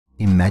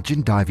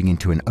Imagine diving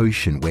into an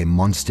ocean where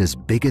monsters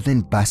bigger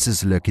than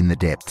buses lurk in the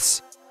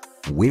depths.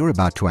 We're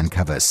about to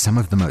uncover some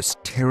of the most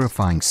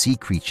terrifying sea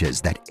creatures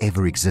that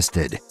ever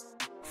existed.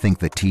 Think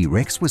the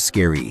T-Rex was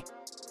scary?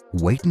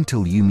 Wait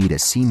until you meet a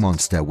sea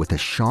monster with a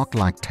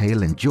shark-like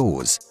tail and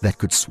jaws that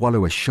could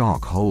swallow a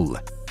shark whole.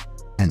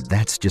 And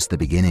that's just the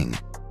beginning.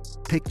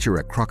 Picture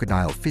a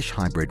crocodile-fish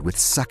hybrid with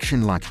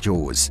suction-like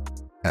jaws,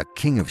 a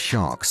king of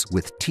sharks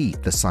with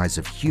teeth the size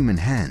of human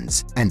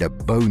hands and a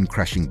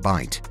bone-crushing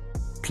bite,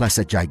 plus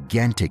a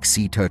gigantic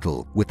sea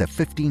turtle with a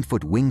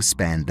 15-foot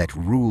wingspan that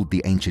ruled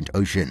the ancient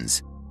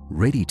oceans.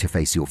 Ready to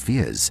face your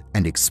fears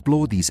and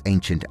explore these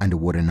ancient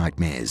underwater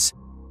nightmares?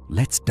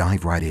 Let's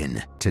dive right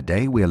in.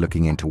 Today we are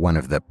looking into one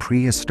of the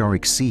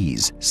prehistoric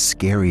sea's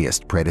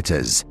scariest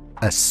predators,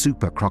 a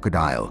super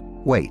crocodile.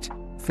 Wait,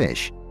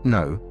 fish?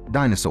 No,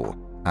 dinosaur.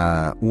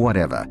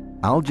 Whatever.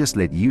 I'll just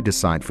let you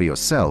decide for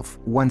yourself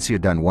once you're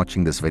done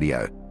watching this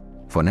video.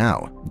 For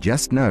now,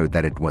 just know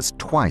that it was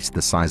twice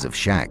the size of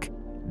Shaq.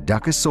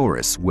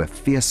 Dakosaurus were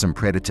fearsome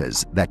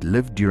predators that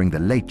lived during the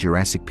late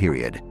Jurassic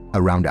period,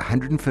 around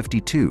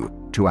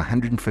 152 to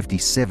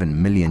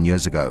 157 million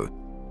years ago.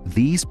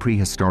 These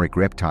prehistoric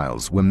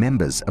reptiles were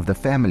members of the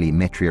family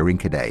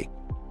Metriorhynchidae.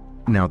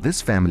 Now,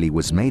 this family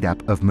was made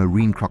up of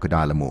marine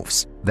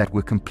crocodilomorphs that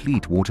were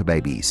complete water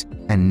babies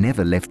and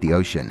never left the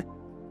ocean.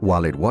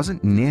 While it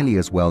wasn't nearly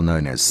as well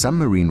known as some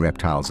marine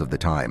reptiles of the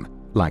time,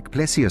 like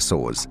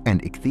plesiosaurs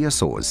and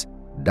ichthyosaurs,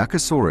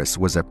 Dakosaurus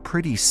was a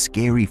pretty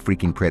scary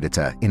freaking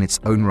predator in its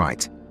own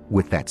right.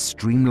 With that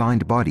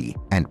streamlined body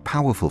and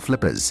powerful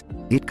flippers,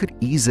 it could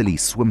easily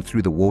swim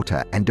through the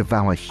water and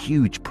devour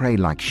huge prey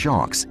like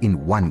sharks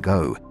in one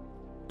go.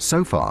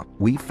 So far,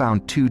 we've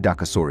found two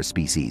Dakosaurus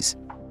species.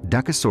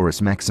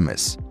 Dakosaurus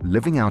maximus,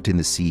 living out in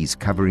the seas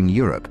covering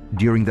Europe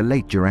during the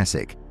late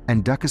Jurassic,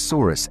 and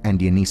Dakosaurus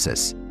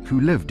andionensis, who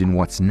lived in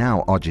what's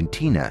now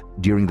Argentina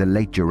during the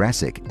late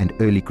Jurassic and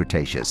early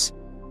Cretaceous.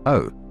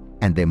 Oh,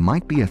 and there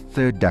might be a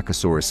third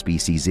Dakosaurus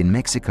species in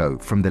Mexico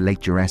from the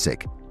late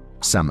Jurassic.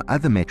 Some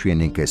other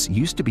Metriorhynchus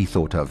used to be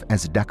thought of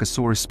as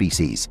Dakosaurus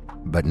species,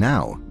 but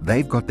now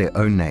they've got their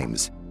own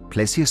names,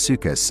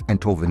 Plesiosuchus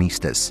and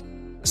Torvonistus.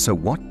 So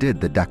what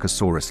did the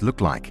Dakosaurus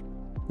look like?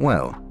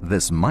 Well,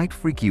 this might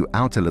freak you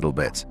out a little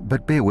bit,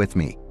 but bear with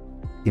me.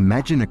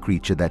 Imagine a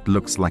creature that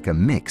looks like a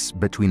mix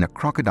between a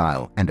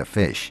crocodile and a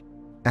fish.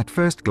 At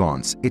first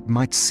glance, it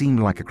might seem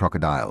like a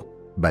crocodile,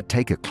 but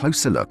take a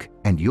closer look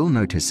and you'll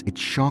notice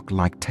its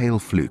shark-like tail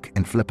fluke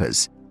and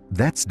flippers.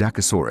 That's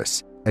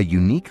Dakosaurus, a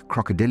unique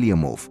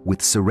crocodiliomorph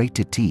with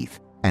serrated teeth,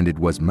 and it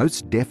was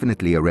most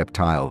definitely a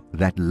reptile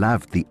that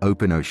loved the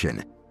open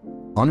ocean.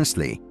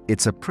 Honestly,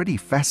 it's a pretty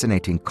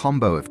fascinating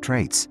combo of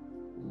traits.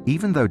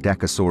 Even though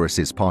Dakosaurus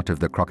is part of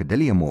the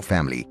crocodiliomorph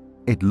family,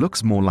 it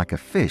looks more like a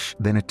fish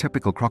than a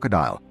typical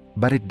crocodile,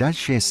 but it does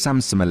share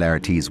some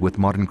similarities with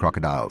modern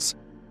crocodiles.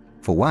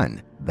 For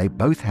one, they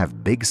both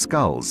have big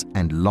skulls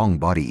and long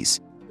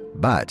bodies.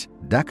 But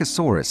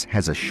Dakosaurus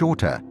has a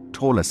shorter,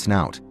 taller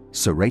snout,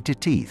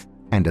 serrated teeth,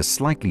 and a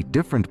slightly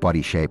different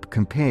body shape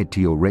compared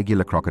to your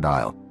regular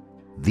crocodile.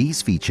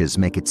 These features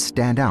make it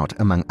stand out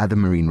among other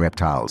marine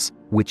reptiles,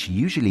 which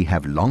usually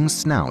have long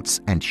snouts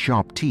and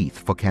sharp teeth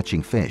for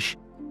catching fish.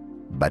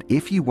 But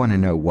if you want to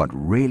know what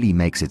really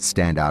makes it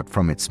stand out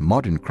from its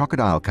modern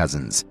crocodile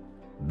cousins,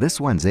 this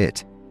one's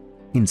it.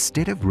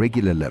 Instead of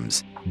regular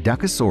limbs,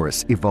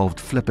 Dakosaurus evolved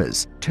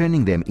flippers,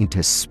 turning them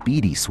into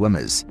speedy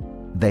swimmers.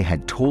 They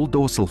had tall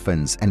dorsal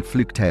fins and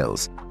fluke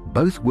tails,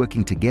 both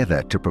working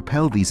together to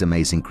propel these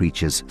amazing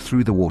creatures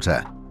through the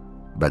water.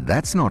 But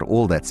that's not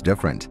all that's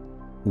different.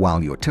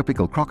 While your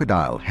typical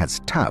crocodile has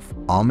tough,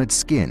 armored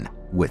skin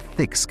with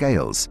thick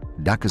scales,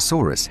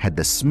 Dakosaurus had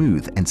the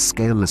smooth and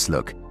scaleless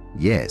look.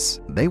 Yes,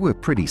 they were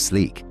pretty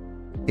sleek.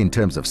 In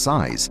terms of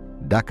size,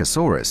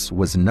 Dakosaurus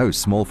was no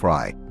small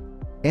fry.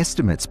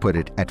 Estimates put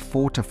it at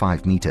 4 to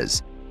 5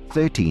 meters,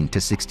 13 to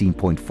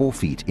 16.4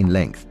 feet in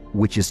length,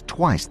 which is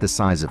twice the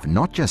size of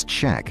not just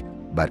Shaq,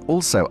 but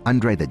also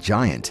Andre the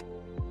Giant.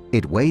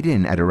 It weighed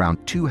in at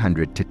around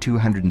 200 to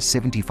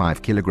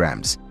 275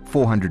 kilograms,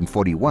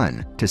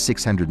 441 to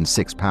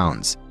 606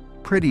 pounds.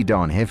 Pretty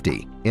darn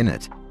hefty,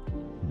 innit?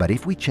 But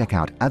if we check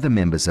out other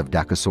members of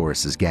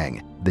Dakosaurus's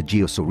gang, the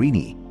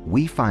Geosaurini,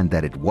 we find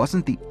that it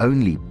wasn't the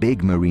only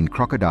big marine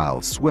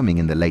crocodile swimming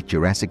in the late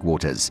Jurassic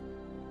waters.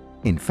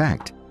 In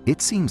fact, it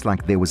seems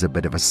like there was a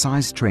bit of a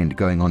size trend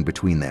going on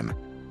between them.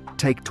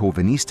 Take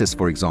Torvonistus,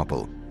 for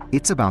example.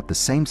 It's about the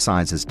same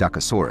size as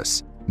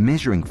Dakosaurus,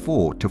 measuring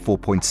 4 to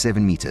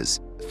 4.7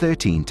 meters,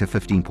 13 to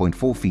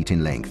 15.4 feet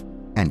in length,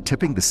 and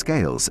tipping the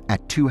scales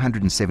at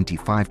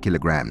 275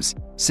 kilograms,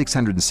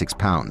 606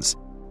 pounds.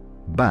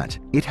 But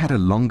it had a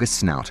longer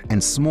snout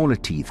and smaller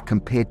teeth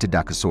compared to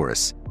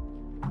Dakosaurus.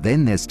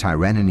 Then there's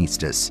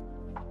Tyrannonistus,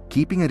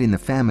 keeping it in the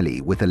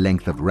family with a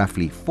length of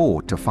roughly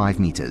 4 to 5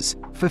 meters,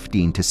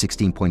 15 to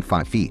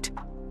 16.5 feet.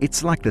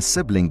 It's like the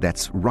sibling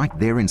that's right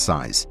there in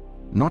size.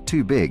 Not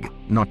too big,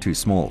 not too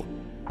small.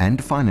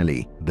 And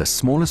finally, the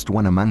smallest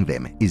one among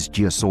them is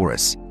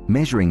Geosaurus,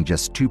 measuring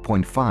just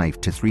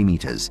 2.5 to 3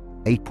 meters,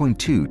 8.2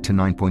 to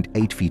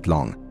 9.8 feet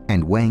long,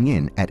 and weighing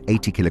in at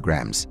 80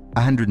 kilograms,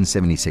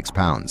 176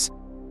 pounds.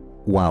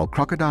 While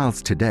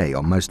crocodiles today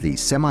are mostly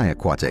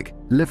semi-aquatic,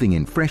 living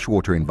in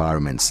freshwater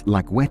environments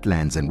like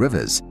wetlands and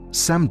rivers,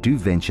 some do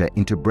venture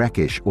into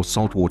brackish or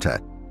saltwater.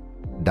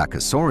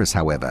 Dakosaurus,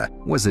 however,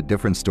 was a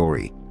different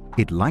story.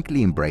 It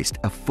likely embraced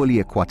a fully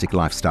aquatic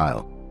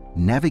lifestyle,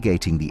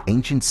 navigating the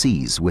ancient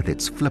seas with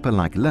its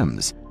flipper-like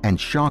limbs and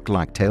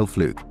shark-like tail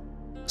fluke.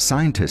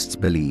 Scientists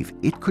believe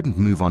it couldn't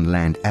move on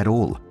land at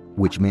all,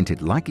 which meant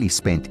it likely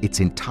spent its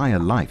entire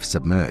life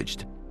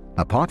submerged.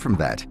 Apart from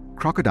that,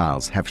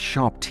 crocodiles have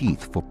sharp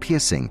teeth for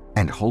piercing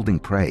and holding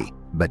prey,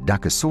 but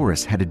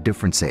Dakosaurus had a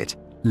different set,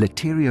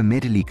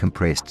 lateromedially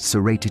compressed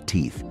serrated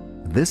teeth.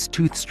 This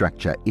tooth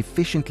structure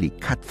efficiently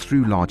cut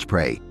through large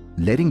prey,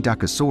 letting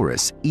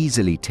Dakosaurus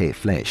easily tear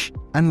flesh,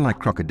 unlike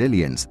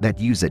crocodilians that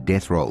use a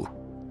death roll.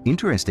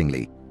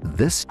 Interestingly,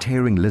 this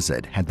tearing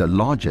lizard had the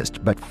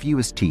largest but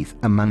fewest teeth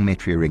among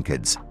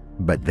metriorhynchids.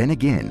 But then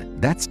again,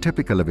 that's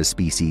typical of a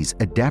species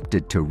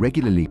adapted to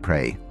regularly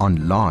prey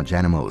on large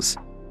animals.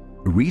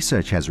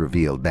 Research has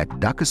revealed that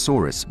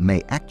Dakosaurus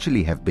may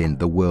actually have been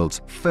the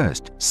world's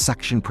first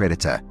suction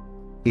predator.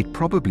 It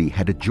probably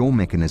had a jaw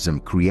mechanism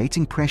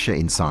creating pressure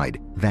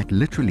inside that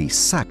literally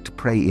sucked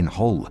prey in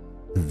whole.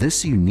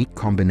 This unique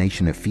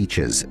combination of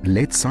features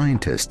led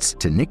scientists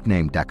to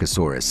nickname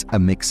Dakosaurus a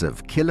mix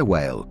of killer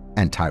whale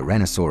and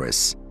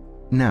Tyrannosaurus.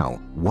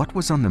 Now, what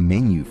was on the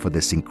menu for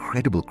this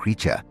incredible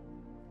creature?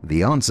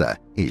 The answer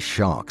is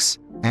sharks,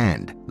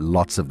 and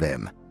lots of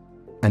them.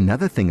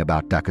 Another thing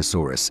about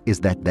Dakosaurus is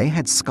that they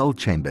had skull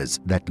chambers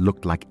that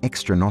looked like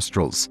extra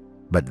nostrils,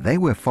 but they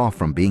were far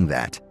from being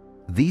that.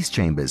 These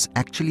chambers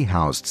actually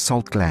housed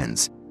salt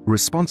glands,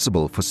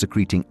 responsible for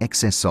secreting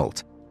excess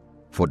salt.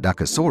 For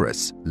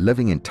Dakosaurus,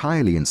 living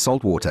entirely in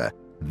saltwater,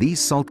 these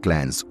salt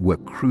glands were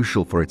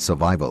crucial for its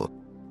survival.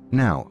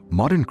 Now,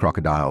 modern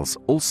crocodiles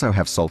also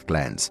have salt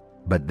glands,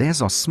 but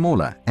theirs are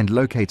smaller and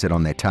located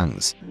on their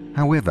tongues.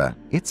 However,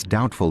 it's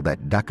doubtful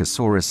that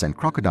Dakosaurus and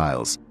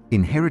crocodiles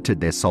inherited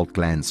their salt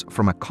glands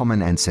from a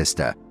common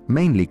ancestor,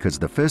 mainly because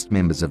the first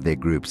members of their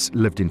groups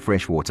lived in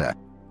freshwater.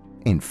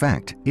 In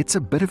fact, it's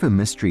a bit of a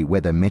mystery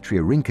whether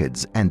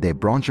metriorhynchids and their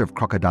branch of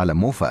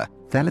Crocodilomorpha,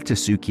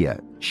 Thalattosuchia,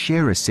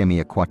 share a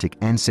semi-aquatic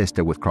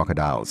ancestor with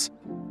crocodiles.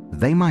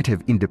 They might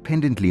have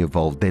independently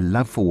evolved their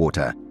love for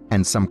water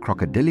and some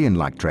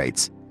crocodilian-like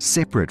traits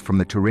separate from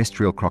the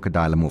terrestrial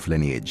crocodilomorph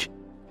lineage.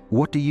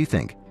 What do you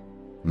think?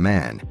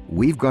 Man,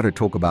 we've got to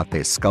talk about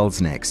their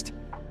skulls next.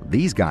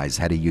 These guys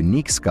had a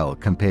unique skull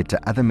compared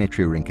to other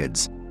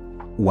metriorhynchids.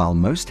 While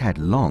most had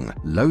long,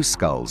 low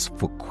skulls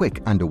for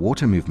quick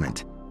underwater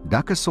movement,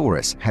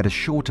 Dakosaurus had a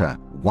shorter,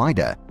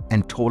 wider,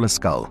 and taller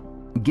skull,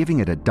 giving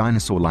it a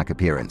dinosaur-like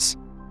appearance,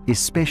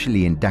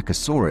 especially in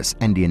Dakosaurus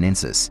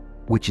andianensis,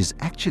 which is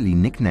actually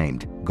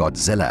nicknamed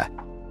Godzilla.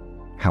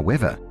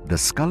 However, the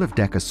skull of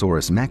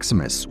Dakosaurus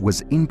maximus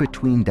was in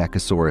between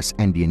Dakosaurus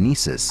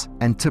andianensis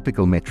and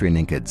typical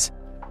metriorhynchids.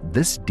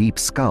 This deep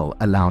skull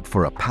allowed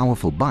for a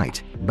powerful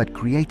bite but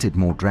created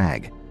more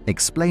drag,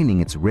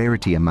 explaining its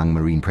rarity among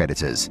marine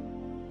predators.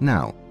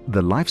 Now,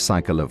 the life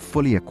cycle of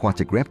fully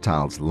aquatic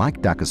reptiles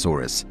like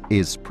Dakosaurus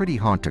is pretty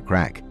hard to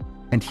crack,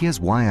 and here's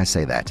why I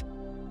say that.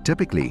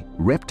 Typically,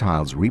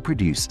 reptiles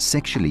reproduce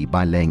sexually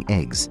by laying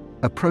eggs,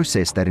 a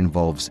process that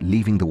involves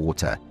leaving the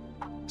water.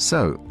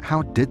 So,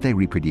 how did they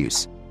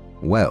reproduce?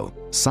 Well,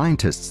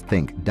 scientists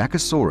think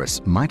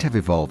Dakosaurus might have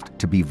evolved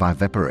to be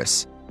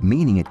viviparous,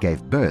 meaning it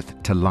gave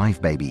birth to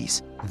live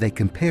babies. They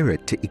compare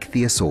it to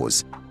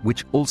ichthyosaurs,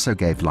 which also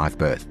gave live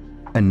birth.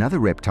 Another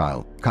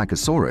reptile,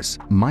 Dakosaurus,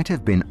 might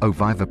have been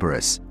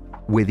oviviparous,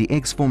 where the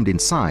eggs formed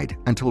inside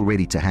until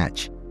ready to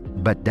hatch.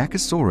 But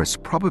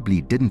Dakosaurus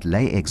probably didn't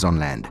lay eggs on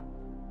land.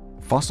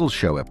 Fossils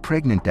show a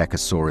pregnant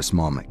Dakosaurus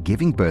mom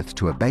giving birth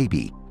to a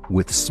baby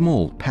with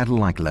small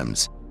paddle-like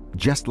limbs,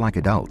 just like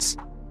adults.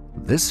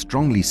 This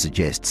strongly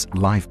suggests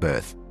live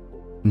birth.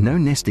 No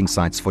nesting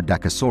sites for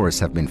Dakosaurus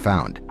have been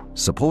found,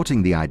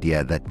 supporting the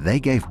idea that they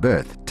gave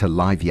birth to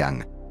live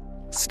young.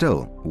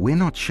 Still, we're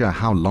not sure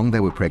how long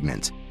they were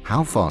pregnant,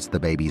 how fast the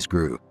babies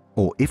grew,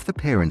 or if the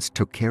parents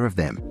took care of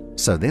them,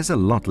 so there's a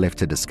lot left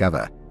to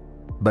discover.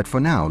 But for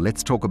now,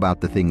 let's talk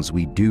about the things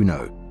we do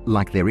know,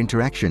 like their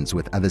interactions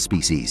with other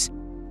species.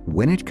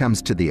 When it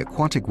comes to the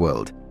aquatic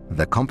world,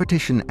 the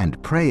competition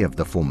and prey of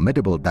the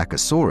formidable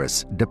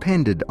Dakosaurus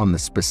depended on the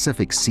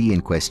specific sea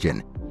in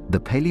question. The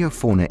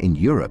paleofauna in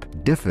Europe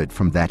differed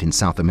from that in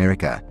South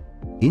America.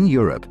 In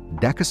Europe,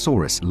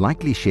 Dakosaurus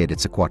likely shared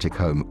its aquatic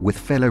home with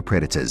fellow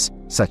predators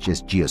such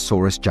as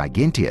Geosaurus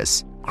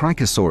giganteus,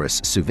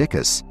 Cretaceous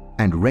suvicus,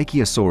 and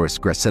Brachiosaurus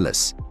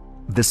gracilis.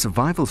 The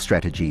survival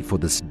strategy for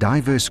this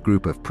diverse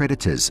group of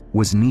predators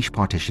was niche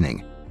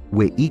partitioning,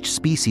 where each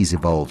species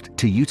evolved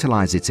to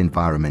utilize its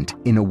environment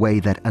in a way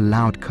that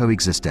allowed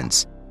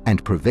coexistence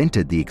and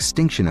prevented the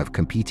extinction of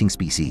competing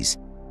species.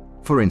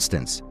 For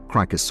instance,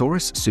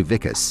 Cretaceous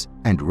suvicus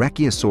and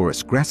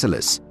Brachiosaurus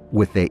gracilis,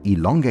 with their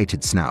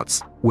elongated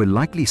snouts, were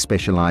likely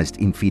specialized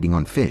in feeding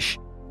on fish.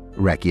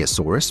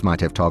 Brachiosaurus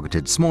might have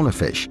targeted smaller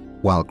fish,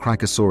 while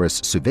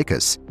Cretaceous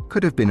suvicus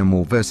could have been a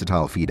more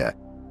versatile feeder.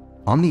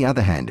 On the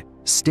other hand,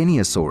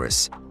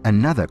 Steniosaurus,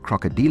 another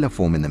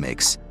crocodiliform in the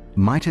mix,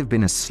 might have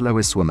been a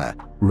slower swimmer,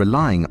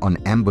 relying on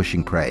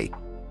ambushing prey.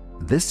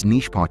 This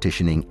niche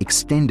partitioning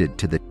extended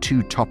to the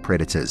two top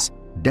predators,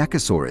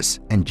 Dakosaurus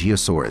and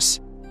Geosaurus.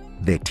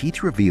 Their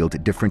teeth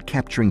revealed different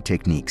capturing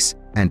techniques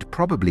and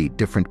probably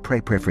different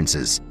prey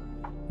preferences.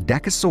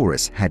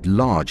 Dakosaurus had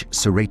large,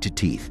 serrated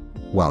teeth,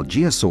 while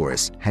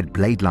Geosaurus had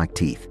blade-like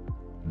teeth.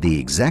 The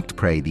exact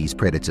prey these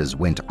predators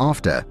went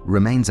after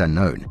remains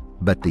unknown,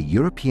 but the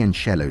European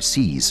shallow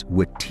seas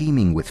were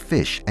teeming with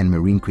fish and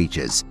marine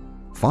creatures.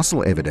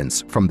 Fossil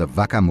evidence from the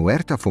Vaca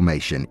Muerta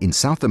Formation in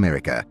South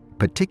America,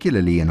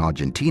 particularly in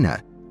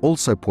Argentina,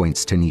 also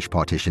points to niche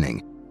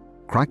partitioning.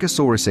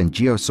 Cretaceous and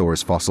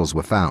Geosaurus fossils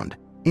were found,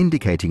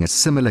 indicating a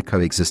similar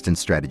coexistence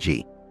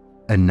strategy.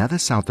 Another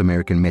South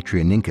American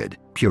metrionincid,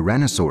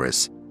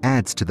 Puranosaurus,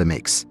 adds to the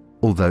mix,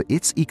 although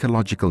its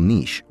ecological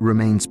niche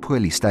remains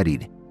poorly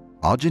studied.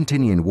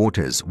 Argentinian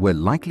waters were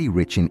likely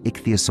rich in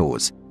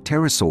ichthyosaurs,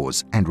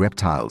 pterosaurs, and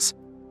reptiles.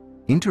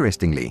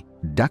 Interestingly,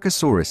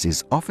 Dakosaurus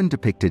is often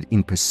depicted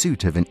in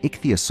pursuit of an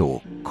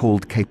ichthyosaur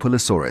called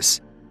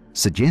Capullosaurus,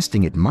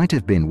 suggesting it might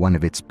have been one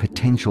of its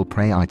potential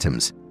prey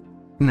items.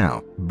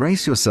 Now,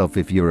 brace yourself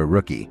if you're a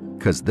rookie,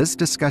 because this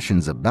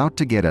discussion's about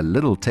to get a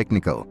little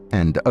technical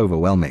and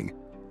overwhelming.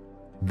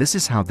 This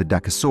is how the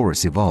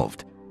Dakosaurus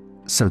evolved.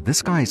 So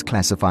this guy is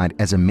classified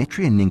as a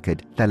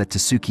metrionincid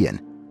Thalattosuchian,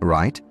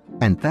 right?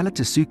 And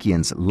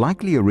Thalattosuchians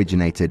likely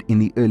originated in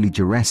the early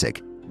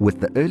Jurassic, with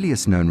the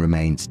earliest known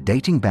remains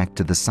dating back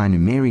to the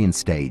Sinomerian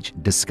stage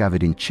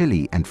discovered in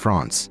Chile and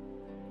France.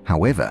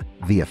 However,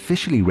 the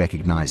officially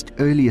recognized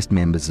earliest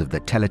members of the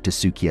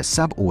Thalattosuchia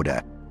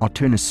suborder are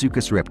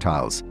Turnasuchus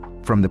reptiles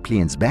from the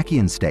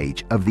Pliensbachian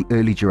stage of the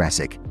early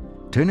Jurassic.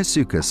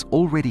 Turnasuchus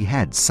already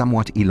had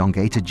somewhat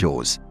elongated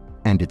jaws,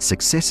 and its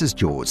successor's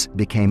jaws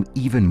became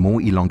even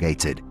more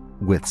elongated,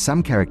 with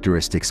some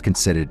characteristics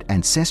considered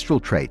ancestral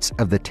traits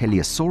of the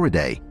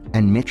Teleosauridae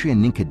and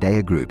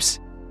Metrionincidae groups.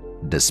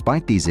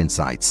 Despite these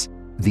insights,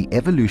 the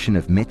evolution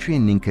of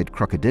metrionincid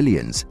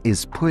crocodilians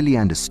is poorly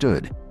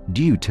understood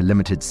due to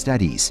limited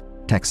studies,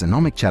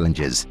 taxonomic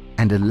challenges,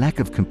 and a lack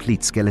of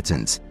complete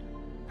skeletons.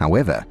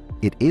 However,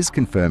 it is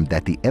confirmed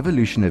that the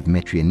evolution of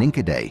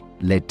Metrionincidae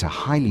led to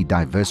highly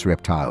diverse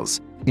reptiles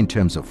in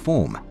terms of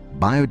form,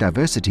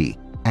 biodiversity,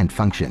 and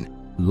function,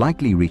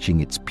 likely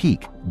reaching its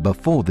peak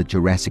before the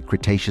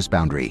Jurassic-Cretaceous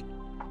boundary.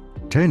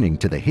 Turning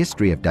to the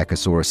history of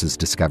Dakosaurus's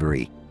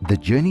discovery, the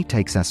journey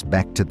takes us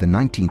back to the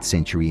 19th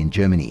century in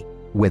Germany,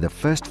 where the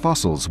first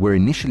fossils were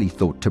initially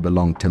thought to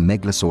belong to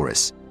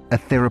Megalosaurus, a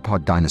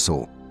theropod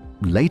dinosaur.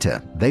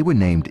 Later, they were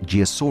named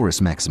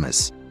Geosaurus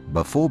maximus,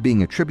 before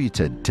being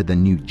attributed to the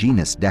new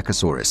genus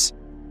Dakosaurus.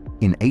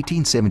 In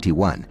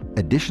 1871,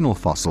 additional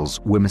fossils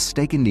were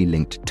mistakenly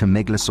linked to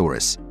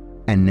Megalosaurus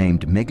and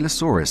named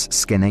Megalosaurus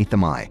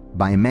skenathemi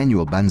by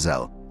Emanuel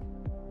Bunzel.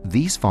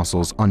 These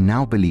fossils are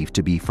now believed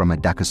to be from a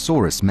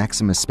Dakosaurus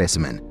maximus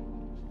specimen.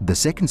 The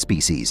second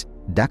species,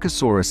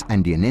 Dakosaurus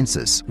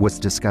andianensis, was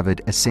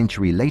discovered a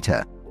century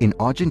later in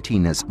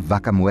Argentina's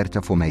Vaca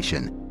Muerta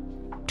Formation.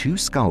 Two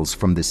skulls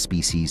from this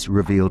species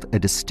revealed a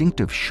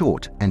distinctive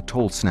short and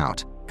tall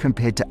snout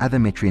compared to other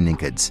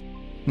metrionincids.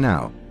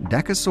 Now,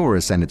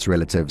 Dakosaurus and its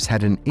relatives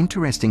had an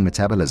interesting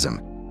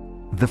metabolism.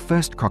 The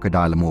first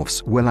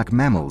crocodilomorphs were like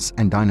mammals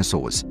and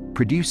dinosaurs,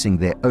 producing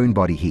their own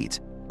body heat,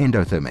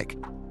 endothermic.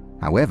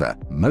 However,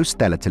 most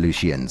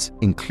Thalattosuchians,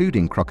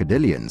 including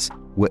crocodilians,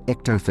 were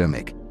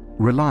ectothermic,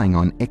 relying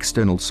on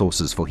external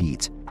sources for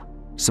heat.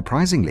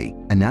 Surprisingly,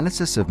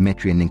 analysis of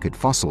metrionincid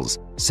fossils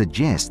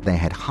suggests they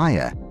had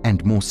higher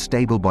and more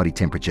stable body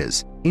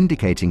temperatures,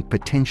 indicating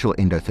potential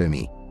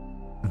endothermy.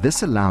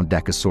 This allowed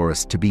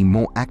Dakosaurus to be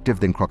more active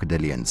than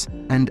crocodilians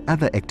and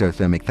other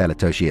ectothermic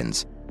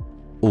Thalattosuchians.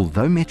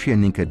 Although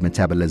metrionincid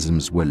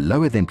metabolisms were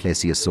lower than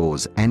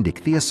plesiosaurs and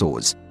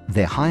ichthyosaurs,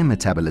 their high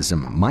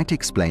metabolism might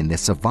explain their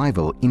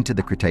survival into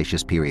the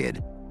Cretaceous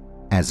period.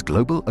 As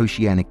global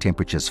oceanic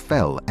temperatures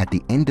fell at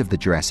the end of the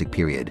Jurassic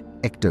period,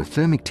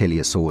 ectothermic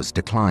teleosaurs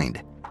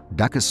declined.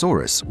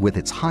 Dakosaurus, with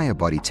its higher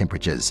body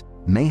temperatures,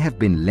 may have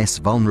been less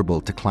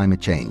vulnerable to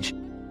climate change.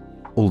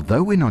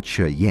 Although we're not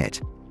sure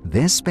yet,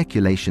 there's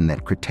speculation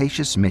that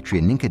Cretaceous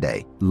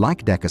metrionincidae,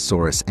 like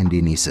Dakosaurus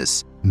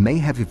andianensis, may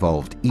have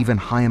evolved even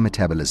higher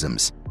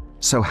metabolisms.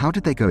 So how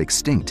did they go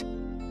extinct?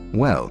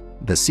 Well,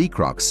 the sea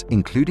crocs,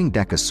 including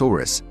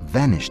Dakosaurus,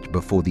 vanished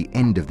before the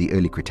end of the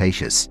early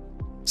Cretaceous.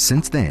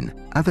 Since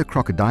then, other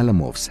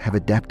crocodilomorphs have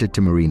adapted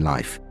to marine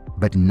life,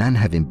 but none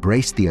have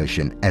embraced the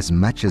ocean as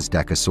much as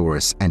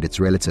Dakosaurus and its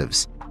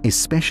relatives,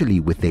 especially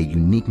with their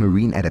unique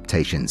marine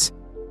adaptations.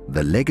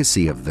 The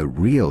legacy of the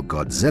real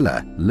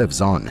Godzilla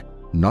lives on,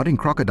 not in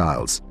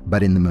crocodiles,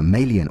 but in the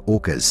mammalian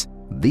orcas.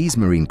 These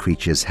marine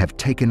creatures have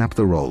taken up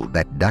the role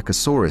that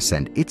Dakosaurus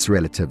and its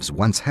relatives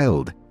once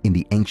held in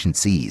the ancient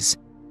seas.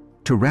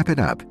 To wrap it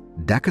up,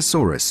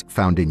 Dakosaurus,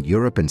 found in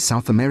Europe and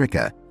South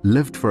America,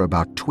 lived for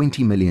about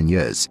 20 million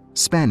years,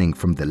 spanning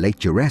from the late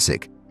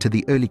Jurassic to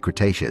the early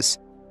Cretaceous.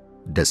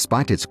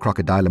 Despite its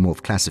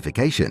crocodilomorph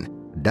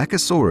classification,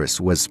 Dakosaurus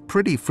was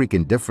pretty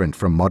freaking different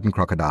from modern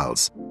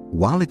crocodiles.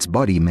 While its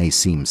body may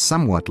seem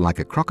somewhat like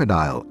a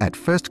crocodile at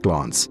first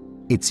glance,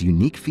 its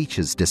unique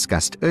features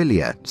discussed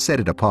earlier set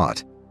it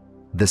apart.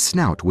 The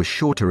snout was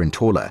shorter and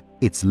taller,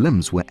 its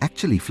limbs were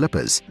actually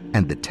flippers,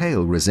 and the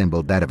tail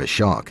resembled that of a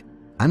shark.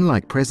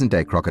 Unlike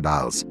present-day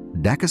crocodiles,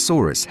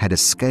 Dakosaurus had a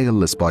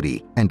scaleless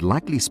body and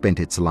likely spent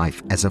its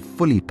life as a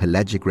fully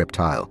pelagic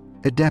reptile,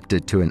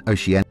 adapted to an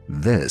oceanic.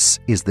 This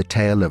is the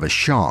tail of a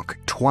shark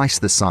twice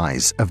the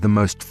size of the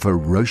most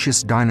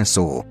ferocious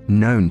dinosaur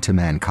known to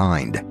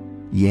mankind.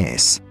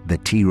 Yes, the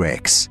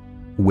T-Rex.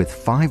 With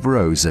 5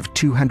 rows of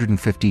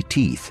 250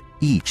 teeth,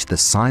 each the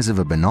size of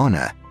a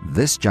banana,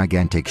 this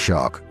gigantic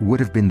shark would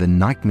have been the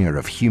nightmare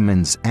of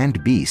humans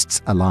and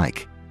beasts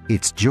alike.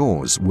 Its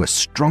jaws were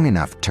strong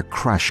enough to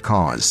crush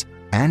cars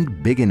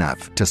and big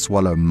enough to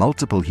swallow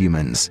multiple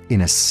humans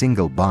in a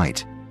single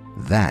bite.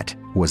 That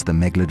was the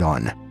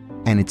Megalodon,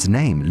 and its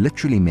name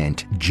literally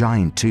meant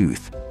giant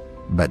tooth.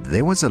 But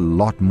there was a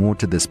lot more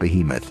to this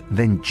behemoth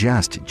than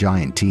just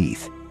giant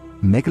teeth.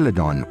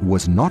 Megalodon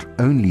was not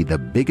only the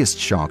biggest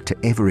shark to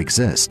ever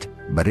exist,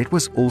 but it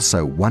was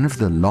also one of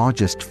the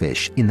largest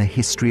fish in the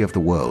history of the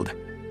world.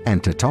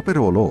 And to top it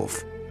all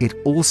off, it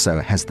also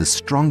has the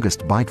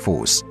strongest bite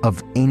force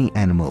of any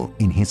animal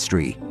in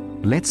history.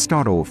 Let's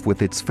start off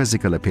with its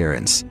physical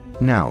appearance.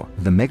 Now,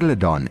 the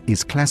Megalodon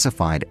is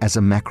classified as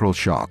a mackerel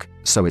shark,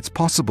 so it's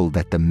possible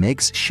that the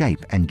Meg's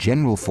shape and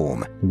general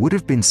form would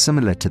have been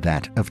similar to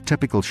that of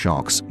typical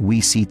sharks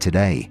we see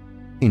today.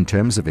 In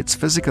terms of its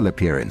physical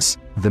appearance,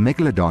 the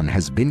Megalodon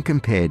has been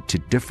compared to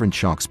different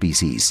shark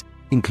species,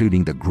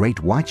 including the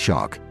great white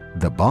shark,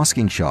 the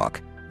basking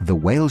shark, the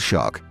whale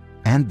shark,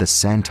 and the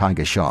sand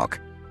tiger shark.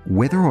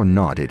 Whether or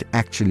not it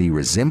actually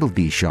resembled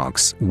these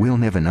sharks, we'll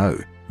never know,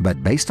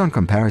 but based on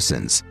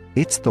comparisons,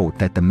 it's thought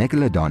that the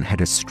Megalodon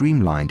had a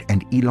streamlined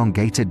and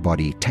elongated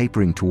body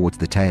tapering towards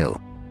the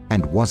tail,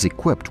 and was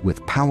equipped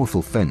with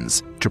powerful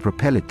fins to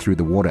propel it through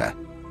the water.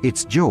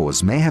 Its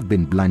jaws may have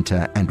been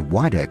blunter and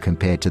wider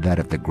compared to that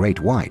of the great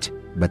white,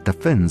 but the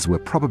fins were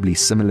probably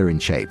similar in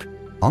shape.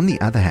 On the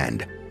other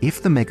hand,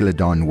 if the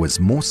Megalodon was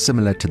more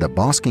similar to the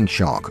basking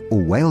shark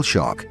or whale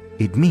shark,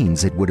 it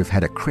means it would have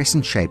had a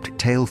crescent-shaped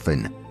tail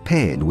fin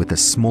paired with a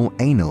small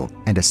anal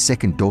and a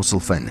second dorsal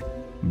fin.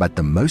 But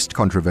the most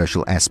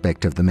controversial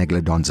aspect of the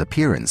Megalodon's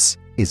appearance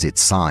is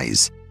its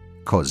size,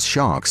 cause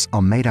sharks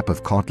are made up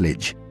of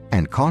cartilage,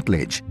 and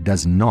cartilage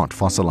does not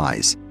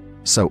fossilize.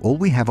 So all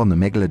we have on the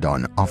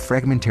Megalodon are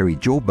fragmentary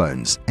jaw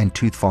bones and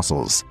tooth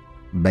fossils.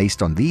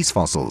 Based on these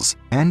fossils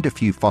and a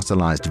few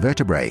fossilized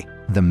vertebrae,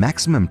 the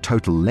maximum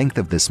total length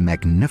of this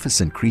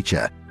magnificent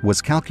creature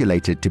was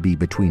calculated to be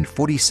between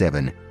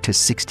 47 to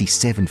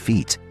 67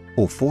 feet,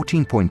 or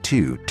 14.2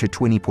 to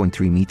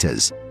 20.3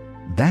 meters.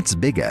 That's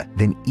bigger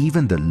than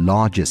even the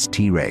largest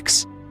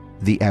T-Rex.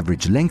 The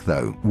average length,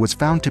 though, was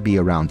found to be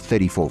around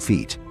 34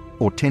 feet,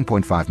 or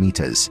 10.5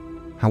 meters.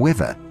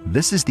 However,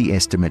 this is the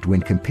estimate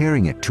when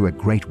comparing it to a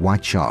great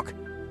white shark,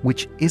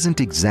 which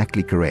isn't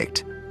exactly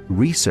correct.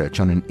 Research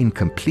on an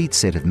incomplete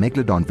set of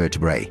Megalodon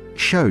vertebrae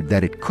showed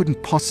that it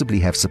couldn't possibly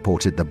have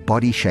supported the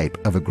body shape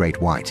of a great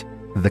white.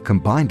 The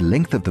combined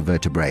length of the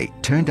vertebrae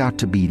turned out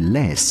to be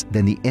less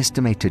than the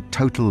estimated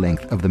total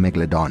length of the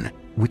Megalodon,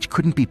 which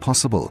couldn't be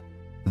possible.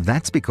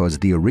 That's because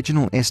the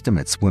original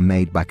estimates were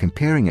made by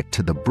comparing it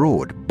to the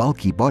broad,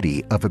 bulky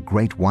body of a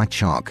great white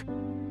shark.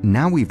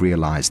 Now we've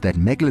realized that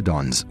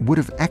Megalodons would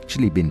have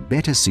actually been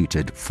better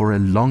suited for a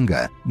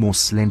longer, more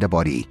slender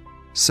body.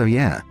 So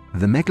yeah,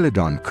 the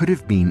Megalodon could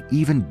have been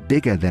even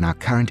bigger than our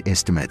current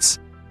estimates.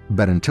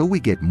 But until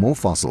we get more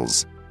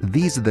fossils,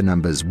 these are the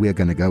numbers we're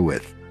going to go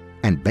with.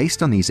 And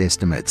based on these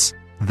estimates,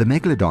 the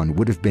Megalodon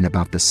would have been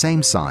about the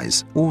same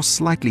size or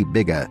slightly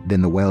bigger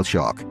than the whale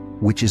shark,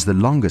 which is the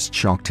longest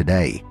shark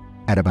today,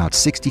 at about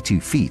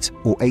 62 feet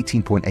or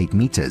 18.8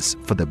 meters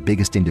for the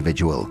biggest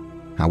individual.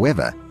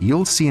 However,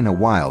 you'll see in a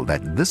while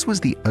that this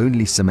was the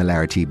only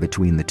similarity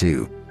between the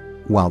two.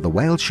 While the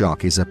whale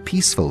shark is a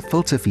peaceful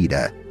filter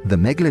feeder, the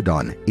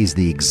Megalodon is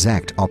the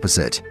exact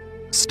opposite.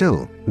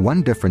 Still,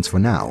 one difference for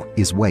now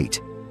is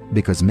weight,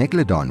 because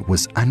Megalodon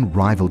was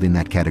unrivaled in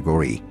that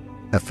category.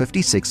 A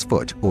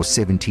 56-foot or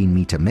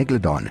 17-meter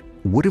Megalodon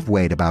would have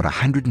weighed about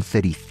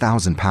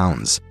 130,000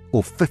 pounds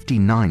or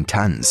 59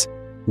 tons,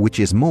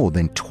 which is more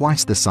than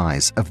twice the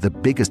size of the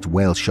biggest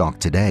whale shark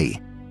today.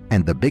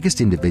 And the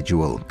biggest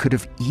individual could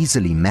have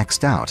easily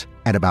maxed out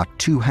at about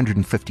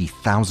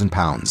 250,000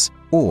 pounds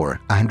or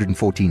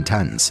 114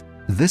 tons.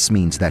 This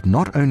means that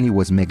not only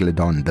was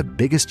Megalodon the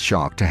biggest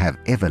shark to have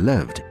ever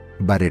lived,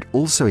 but it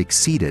also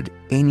exceeded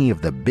any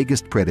of the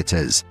biggest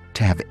predators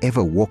to have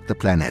ever walked the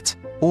planet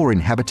or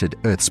inhabited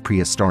Earth's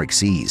prehistoric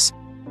seas.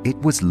 It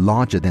was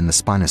larger than the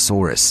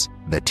Spinosaurus,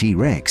 the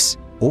T-Rex,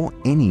 or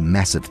any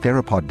massive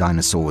theropod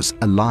dinosaurs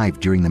alive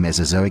during the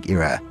Mesozoic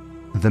era.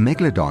 The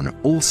Megalodon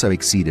also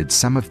exceeded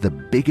some of the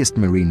biggest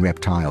marine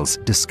reptiles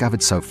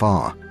discovered so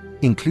far,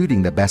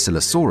 including the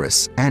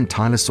Basilosaurus and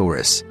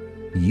Tylosaurus.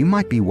 You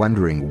might be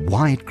wondering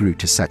why it grew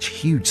to such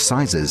huge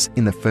sizes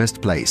in the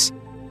first place.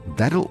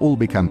 That'll all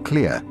become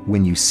clear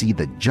when you see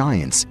the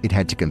giants it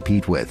had to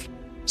compete with,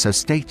 so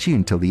stay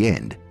tuned till the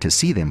end to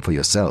see them for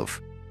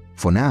yourself.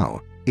 For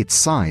now, its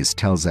size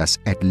tells us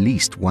at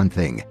least one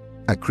thing.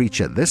 A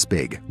creature this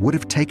big would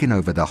have taken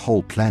over the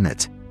whole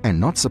planet, and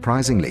not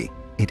surprisingly,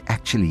 it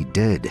actually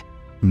did.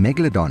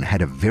 Megalodon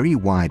had a very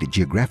wide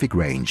geographic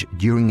range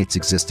during its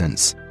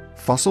existence.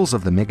 Fossils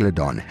of the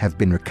Megalodon have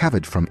been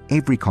recovered from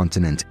every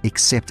continent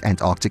except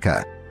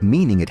Antarctica,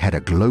 meaning it had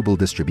a global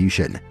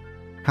distribution.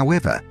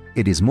 However,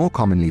 it is more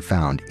commonly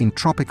found in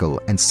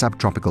tropical and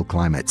subtropical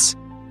climates.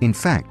 In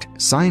fact,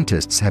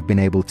 scientists have been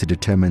able to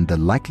determine the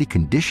likely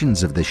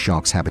conditions of this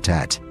shark's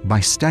habitat by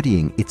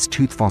studying its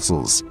tooth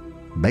fossils.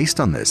 Based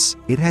on this,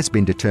 it has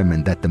been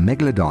determined that the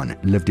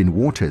Megalodon lived in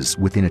waters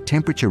within a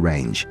temperature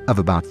range of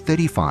about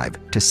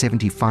 35 to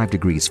 75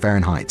 degrees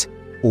Fahrenheit,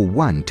 or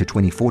 1 to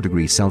 24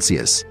 degrees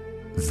Celsius.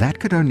 That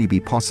could only be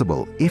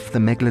possible if the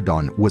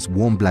Megalodon was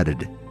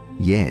warm-blooded.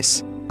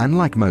 Yes,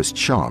 unlike most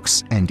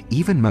sharks and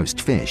even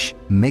most fish,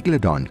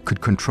 Megalodon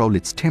could control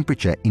its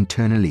temperature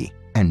internally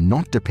and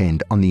not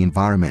depend on the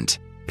environment.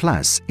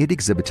 Plus, it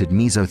exhibited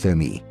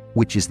mesothermy,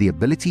 which is the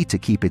ability to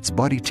keep its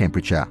body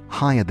temperature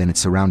higher than its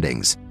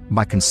surroundings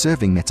by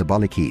conserving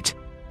metabolic heat.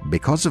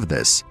 Because of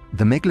this,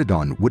 the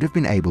Megalodon would have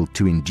been able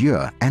to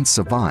endure and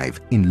survive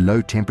in low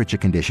temperature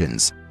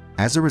conditions.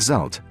 As a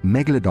result,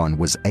 Megalodon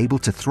was able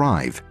to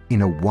thrive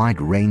in a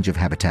wide range of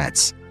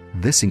habitats.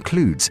 This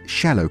includes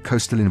shallow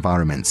coastal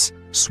environments,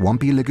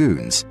 swampy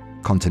lagoons,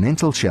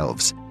 continental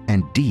shelves,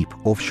 and deep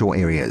offshore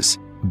areas.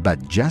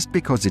 But just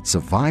because it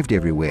survived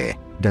everywhere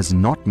does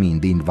not mean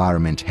the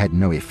environment had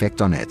no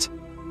effect on it.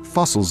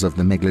 Fossils of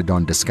the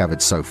Megalodon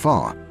discovered so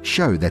far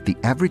show that the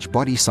average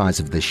body size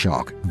of this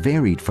shark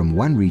varied from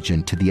one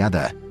region to the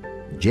other.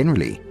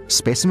 Generally,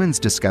 specimens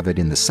discovered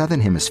in the southern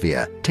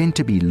hemisphere tend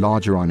to be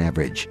larger on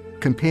average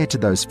compared to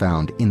those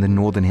found in the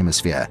northern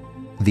hemisphere.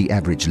 The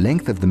average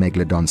length of the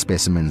Megalodon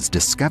specimens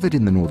discovered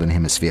in the northern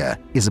hemisphere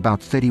is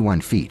about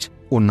 31 feet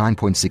or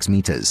 9.6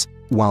 meters,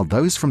 while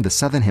those from the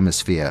southern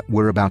hemisphere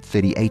were about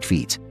 38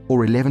 feet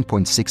or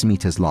 11.6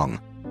 meters long.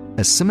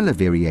 A similar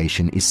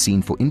variation is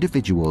seen for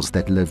individuals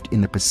that lived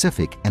in the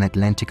Pacific and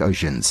Atlantic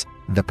Oceans.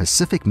 The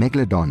Pacific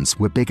Megalodons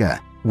were bigger,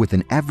 with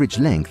an average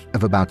length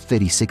of about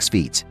 36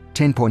 feet,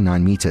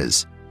 10.9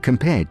 meters,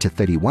 compared to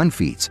 31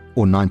 feet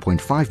or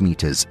 9.5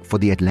 meters for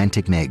the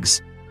Atlantic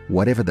Megs.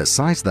 Whatever the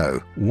size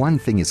though, one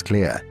thing is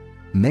clear.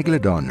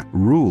 Megalodon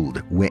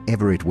ruled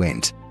wherever it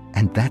went,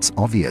 and that's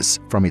obvious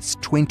from its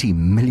 20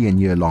 million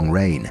year long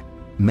reign.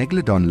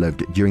 Megalodon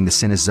lived during the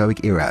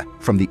Cenozoic era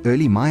from the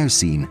early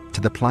Miocene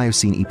to the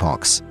Pliocene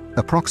epochs,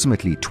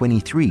 approximately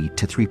 23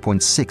 to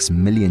 3.6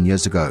 million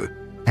years ago.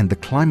 And the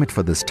climate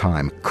for this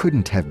time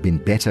couldn't have been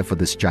better for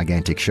this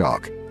gigantic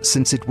shark,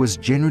 since it was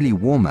generally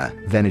warmer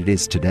than it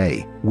is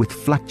today, with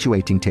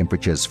fluctuating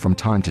temperatures from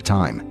time to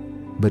time.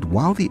 But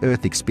while the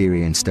Earth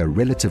experienced a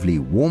relatively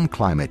warm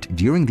climate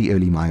during the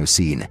early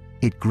Miocene,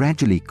 it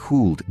gradually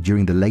cooled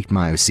during the late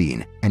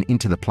Miocene and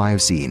into the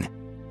Pliocene.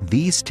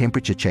 These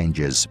temperature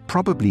changes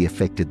probably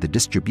affected the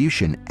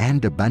distribution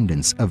and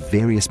abundance of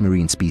various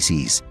marine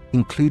species,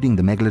 including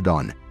the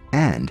Megalodon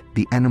and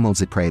the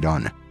animals it preyed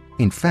on.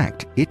 In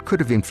fact, it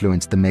could have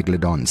influenced the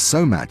Megalodon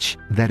so much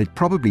that it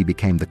probably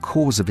became the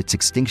cause of its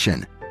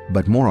extinction,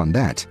 but more on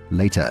that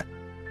later.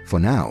 For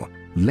now,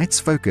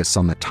 let's focus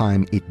on the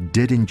time it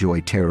did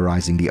enjoy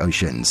terrorizing the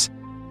oceans,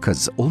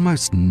 because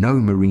almost no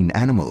marine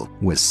animal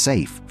was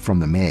safe from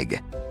the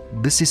Meg.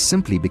 This is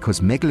simply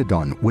because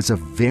Megalodon was a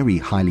very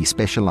highly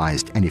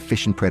specialized and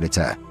efficient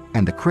predator,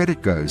 and the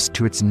credit goes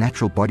to its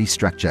natural body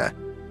structure.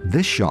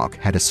 This shark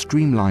had a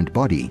streamlined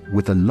body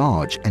with a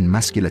large and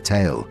muscular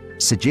tail,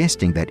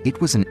 suggesting that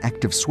it was an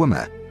active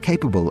swimmer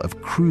capable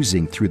of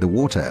cruising through the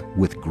water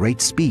with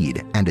great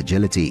speed and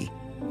agility.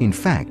 In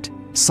fact,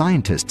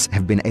 scientists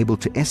have been able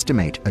to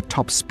estimate a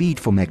top speed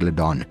for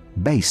Megalodon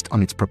based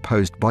on its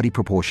proposed body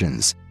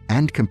proportions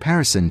and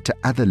comparison to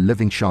other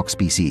living shark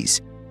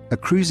species. A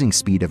cruising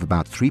speed of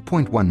about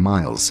 3.1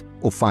 miles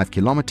or 5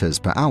 kilometers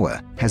per hour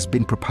has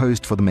been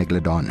proposed for the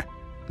Megalodon.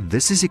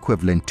 This is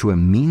equivalent to a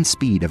mean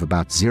speed of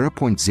about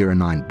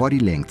 0.09 body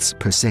lengths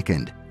per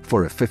second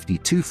for a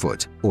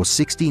 52-foot or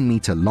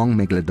 16-meter long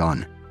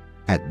Megalodon.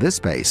 At this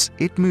pace,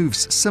 it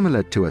moves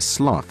similar to a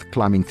sloth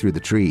climbing through the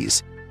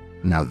trees.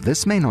 Now,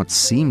 this may not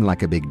seem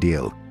like a big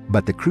deal,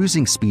 but the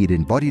cruising speed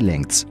in body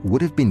lengths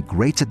would have been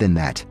greater than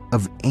that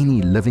of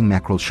any living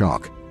mackerel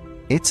shark.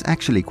 It's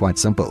actually quite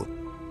simple.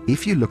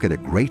 If you look at a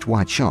great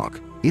white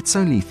shark, it's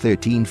only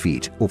 13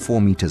 feet or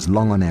 4 meters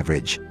long on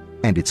average,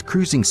 and its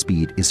cruising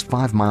speed is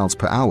 5 miles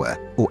per hour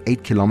or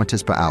 8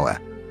 kilometers per hour.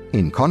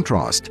 In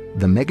contrast,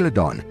 the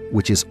Megalodon,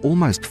 which is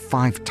almost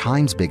 5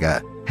 times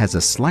bigger, has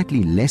a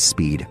slightly less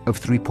speed of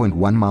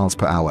 3.1 miles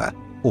per hour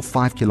or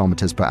 5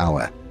 kilometers per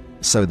hour.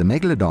 So the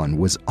Megalodon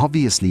was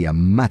obviously a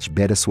much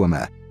better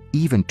swimmer,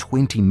 even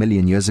 20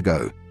 million years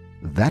ago.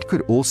 That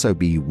could also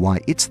be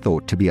why it's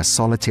thought to be a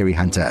solitary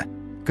hunter,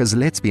 because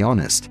let's be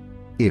honest,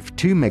 if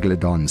 2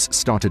 Megalodons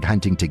started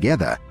hunting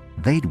together,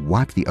 they'd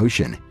wipe the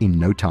ocean in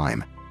no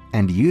time.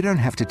 And you don't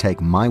have to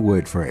take my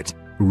word for it.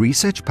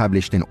 Research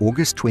published in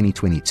August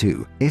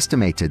 2022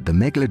 estimated the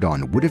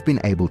Megalodon would have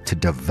been able to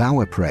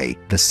devour prey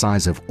the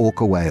size of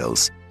orca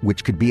whales,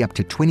 which could be up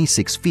to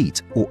 26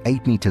 feet or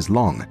 8 meters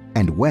long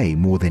and weigh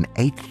more than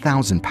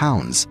 8,000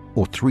 pounds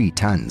or 3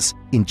 tons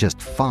in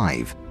just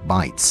 5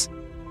 bites.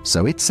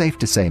 So it's safe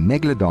to say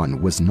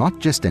Megalodon was not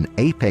just an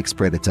apex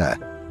predator,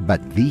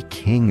 but the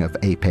king of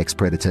apex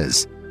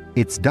predators.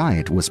 Its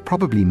diet was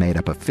probably made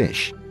up of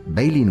fish,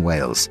 baleen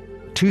whales,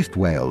 toothed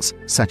whales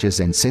such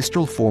as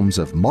ancestral forms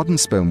of modern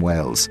sperm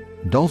whales,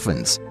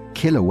 dolphins,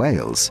 killer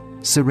whales,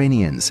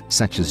 sirenians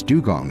such as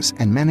dugongs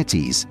and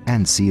manatees,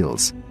 and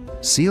seals.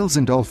 Seals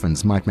and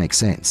dolphins might make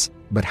sense,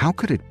 but how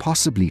could it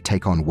possibly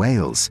take on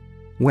whales?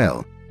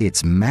 Well,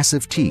 its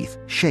massive teeth,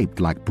 shaped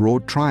like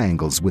broad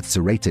triangles with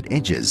serrated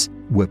edges,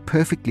 were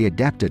perfectly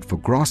adapted for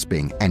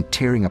grasping and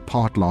tearing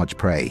apart large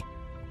prey.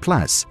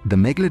 Plus, the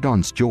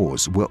Megalodon's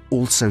jaws were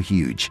also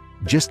huge,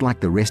 just like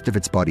the rest of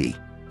its body.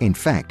 In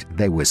fact,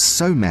 they were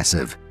so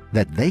massive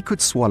that they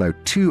could swallow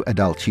 2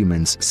 adult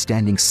humans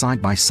standing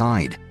side by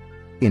side.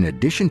 In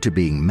addition to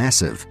being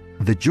massive,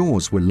 the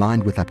jaws were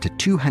lined with up to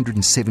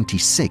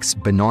 276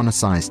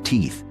 banana-sized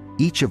teeth,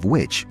 each of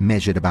which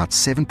measured about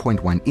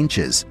 7.1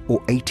 inches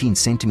or 18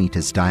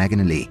 centimeters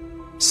diagonally.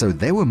 So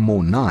they were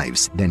more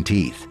knives than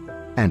teeth.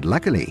 And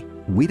luckily,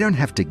 we don't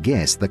have to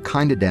guess the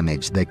kind of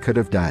damage they could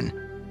have done.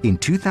 In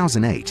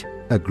 2008,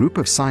 a group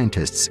of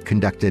scientists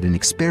conducted an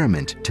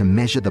experiment to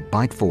measure the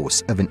bite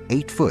force of an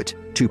 8-foot,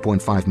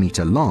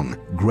 2.5-meter long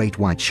great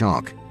white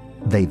shark.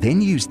 They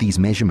then used these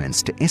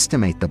measurements to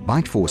estimate the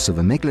bite force of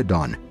a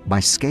Megalodon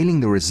by scaling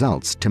the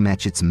results to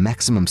match its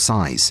maximum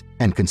size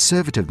and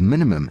conservative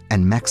minimum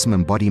and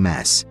maximum body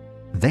mass.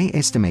 They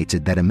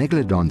estimated that a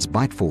Megalodon's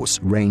bite force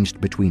ranged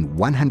between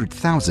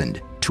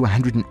 100,000 to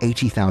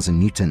 180,000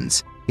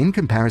 newtons. In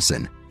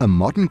comparison, a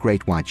modern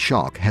great white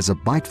shark has a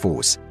bite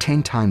force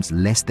 10 times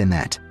less than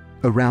that,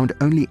 around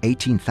only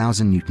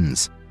 18,000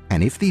 newtons.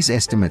 And if these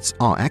estimates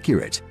are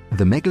accurate,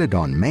 the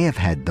Megalodon may have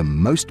had the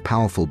most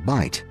powerful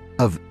bite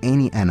of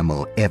any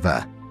animal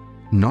ever.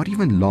 Not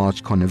even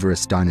large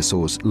carnivorous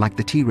dinosaurs like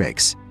the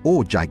T-Rex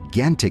or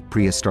gigantic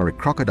prehistoric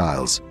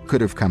crocodiles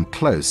could have come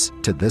close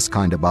to this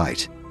kind of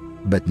bite.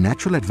 But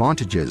natural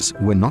advantages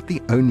were not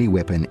the only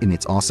weapon in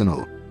its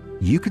arsenal.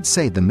 You could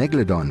say the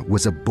Megalodon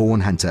was a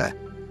born hunter,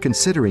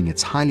 considering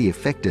its highly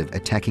effective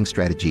attacking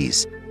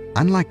strategies.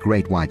 Unlike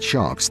great white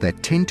sharks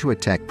that tend to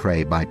attack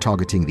prey by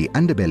targeting the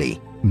underbelly,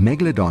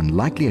 Megalodon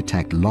likely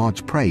attacked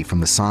large prey from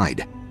the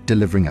side,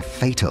 delivering a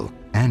fatal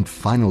and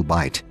final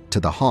bite to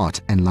the heart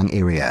and lung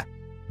area.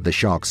 The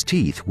shark's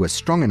teeth were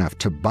strong enough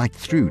to bite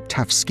through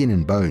tough skin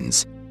and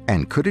bones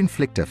and could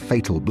inflict a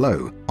fatal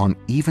blow on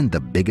even the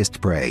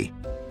biggest prey.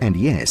 And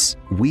yes,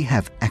 we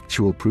have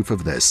actual proof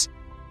of this.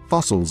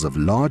 Fossils of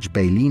large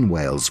baleen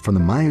whales from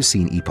the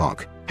Miocene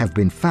epoch have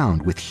been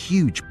found with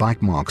huge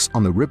bite marks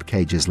on the rib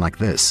cages like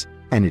this,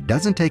 and it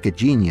doesn't take a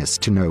genius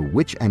to know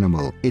which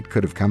animal it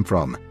could have come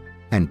from.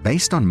 And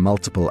based on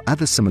multiple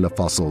other similar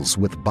fossils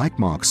with bite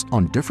marks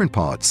on different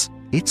parts,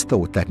 it's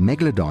thought that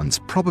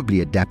Megalodons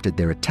probably adapted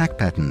their attack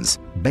patterns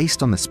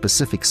based on the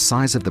specific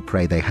size of the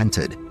prey they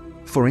hunted.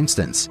 For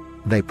instance,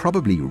 they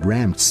probably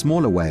rammed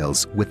smaller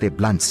whales with their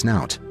blunt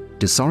snout,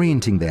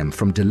 disorienting them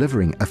from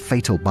delivering a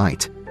fatal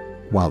bite,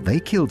 while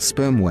they killed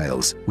sperm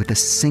whales with a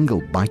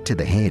single bite to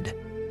the head.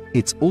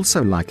 It's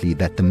also likely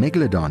that the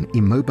Megalodon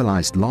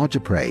immobilized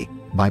larger prey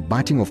by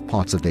biting off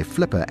parts of their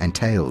flipper and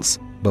tails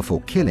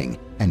before killing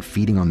and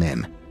feeding on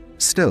them.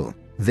 Still,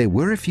 there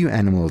were a few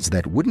animals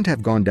that wouldn't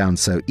have gone down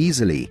so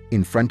easily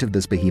in front of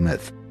this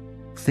behemoth.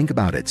 Think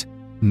about it.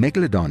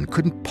 Megalodon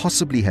couldn't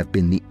possibly have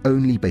been the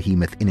only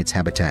behemoth in its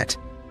habitat,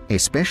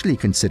 especially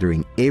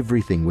considering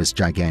everything was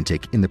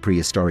gigantic in the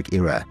prehistoric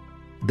era.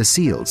 The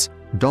seals,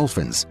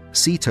 dolphins,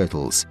 sea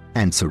turtles,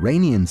 and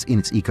sirenians in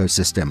its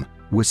ecosystem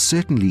were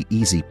certainly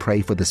easy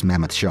prey for this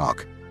mammoth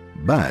shark.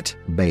 But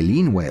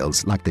baleen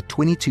whales like the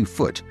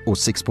 22-foot or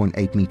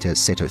 6.8-meter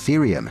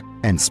Cetotherium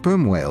and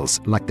sperm whales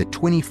like the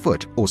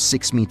 20-foot or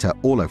 6-meter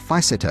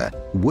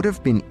Orlophyseta would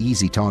have been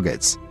easy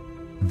targets.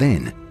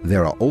 Then,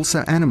 there are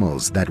also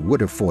animals that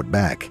would have fought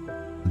back.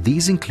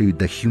 These include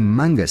the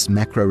humongous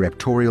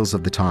macroraptorials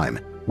of the time,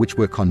 which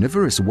were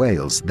carnivorous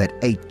whales that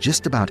ate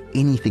just about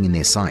anything in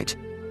their sight,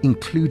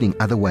 including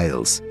other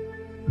whales.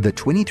 The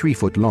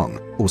 23-foot-long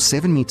or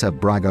 7-meter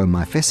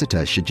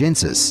Brygomypheceta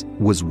shigensis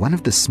was one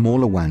of the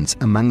smaller ones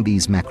among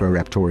these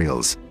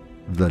macroraptorials.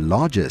 The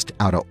largest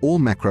out of all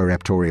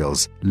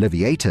macroraptorials,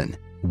 Livyatan,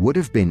 would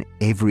have been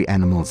every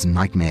animal's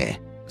nightmare.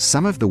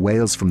 Some of the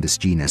whales from this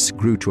genus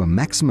grew to a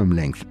maximum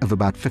length of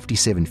about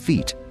 57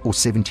 feet or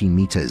 17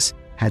 meters,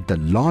 had the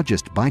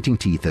largest biting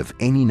teeth of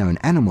any known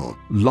animal,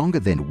 longer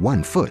than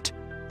 1 foot,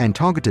 and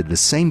targeted the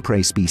same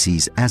prey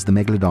species as the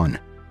Megalodon.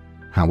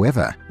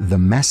 However, the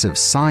massive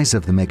size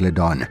of the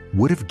Megalodon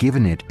would have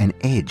given it an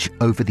edge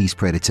over these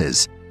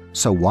predators.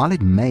 So while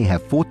it may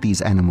have fought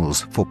these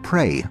animals for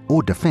prey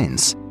or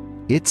defense,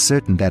 it's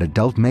certain that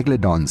adult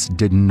Megalodons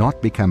did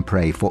not become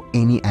prey for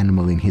any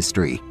animal in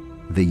history.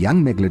 The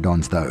young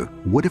Megalodons, though,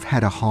 would have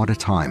had a harder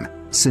time,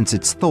 since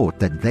it's thought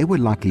that they were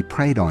likely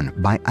preyed on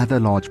by other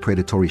large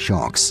predatory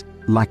sharks,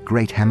 like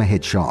great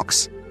hammerhead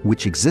sharks,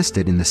 which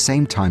existed in the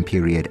same time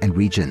period and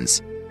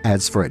regions.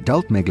 As for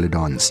adult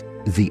megalodons,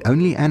 the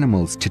only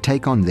animals to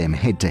take on them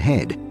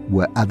head-to-head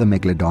were other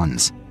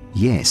megalodons.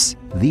 Yes,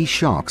 these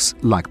sharks,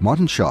 like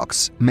modern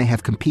sharks, may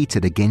have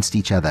competed against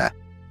each other,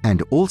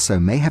 and also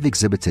may have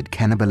exhibited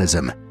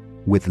cannibalism,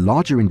 with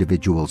larger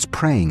individuals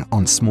preying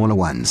on smaller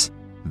ones.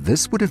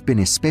 This would have been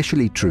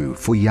especially true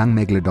for young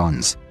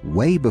megalodons,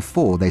 way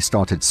before they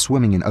started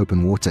swimming in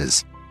open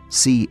waters.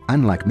 See,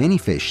 unlike many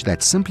fish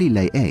that simply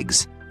lay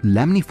eggs,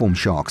 laminiform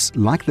sharks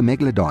like the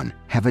megalodon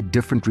have a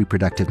different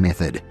reproductive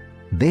method.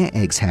 Their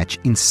eggs hatch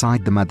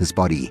inside the mother's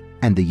body,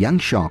 and the young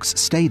sharks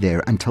stay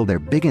there until they're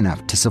big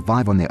enough to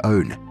survive on their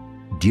own.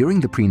 During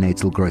the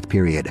prenatal growth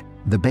period,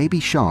 the baby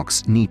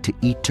sharks need to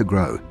eat to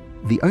grow.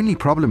 The only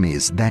problem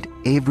is that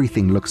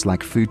everything looks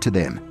like food to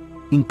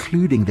them,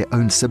 including their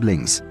own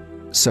siblings.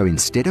 So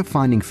instead of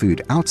finding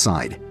food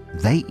outside,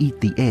 they eat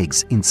the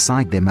eggs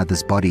inside their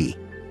mother's body.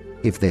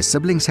 If their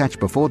siblings hatch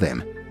before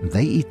them,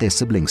 they eat their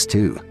siblings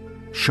too.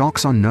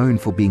 Sharks are known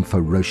for being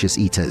ferocious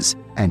eaters,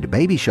 and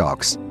baby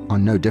sharks are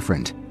no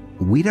different.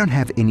 We don't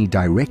have any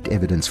direct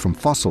evidence from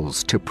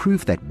fossils to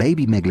prove that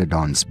baby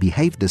megalodons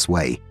behaved this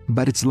way,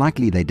 but it's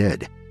likely they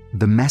did.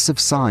 The massive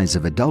size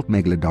of adult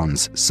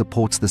megalodons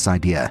supports this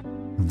idea.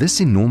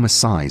 This enormous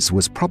size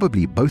was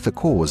probably both a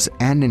cause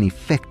and an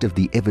effect of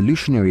the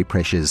evolutionary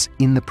pressures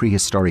in the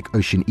prehistoric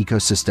ocean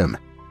ecosystem.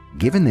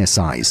 Given their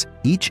size,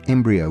 each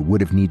embryo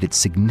would have needed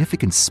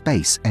significant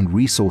space and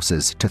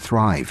resources to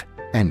thrive,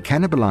 and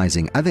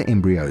cannibalizing other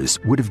embryos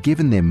would have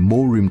given them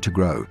more room to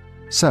grow.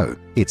 So,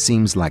 it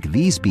seems like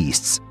these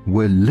beasts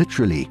were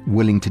literally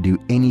willing to do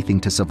anything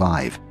to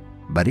survive.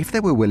 But if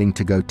they were willing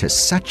to go to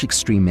such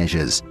extreme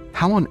measures,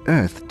 how on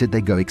earth did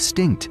they go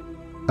extinct?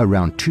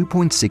 Around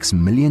 2.6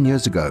 million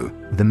years ago,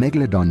 the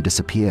megalodon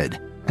disappeared,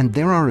 and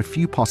there are a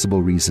few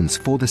possible reasons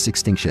for this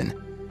extinction.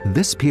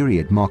 This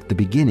period marked the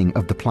beginning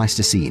of the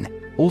Pleistocene,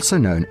 also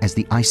known as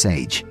the Ice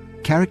Age,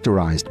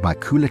 characterized by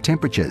cooler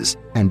temperatures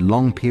and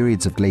long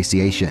periods of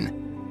glaciation.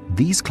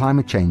 These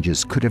climate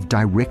changes could have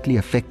directly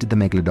affected the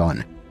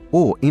megalodon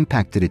or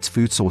impacted its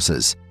food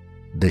sources.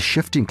 The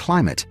shift in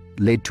climate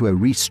led to a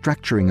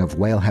restructuring of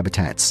whale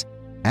habitats.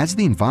 As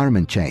the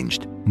environment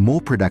changed,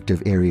 more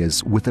productive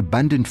areas with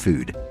abundant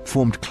food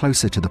formed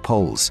closer to the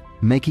poles,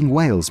 making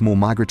whales more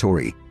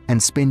migratory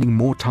and spending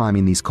more time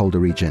in these colder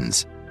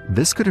regions.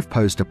 This could have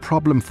posed a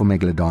problem for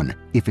Megalodon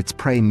if its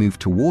prey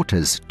moved to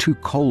waters too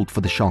cold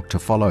for the shark to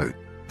follow.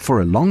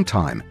 For a long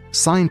time,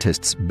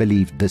 scientists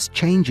believed this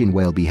change in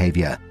whale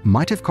behavior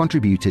might have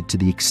contributed to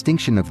the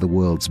extinction of the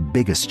world's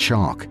biggest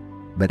shark.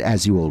 But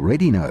as you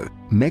already know,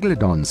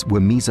 Megalodons were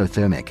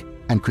mesothermic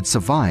and could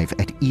survive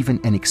at even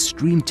an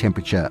extreme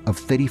temperature of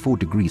 34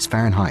 degrees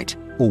Fahrenheit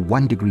or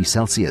 1 degree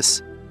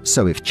Celsius.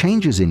 So if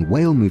changes in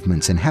whale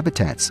movements and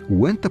habitats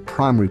weren't the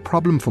primary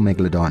problem for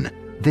Megalodon,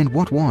 then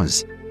what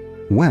was?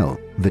 Well,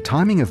 the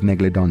timing of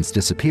Megalodon's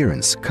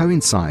disappearance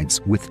coincides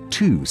with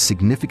two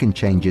significant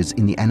changes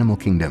in the animal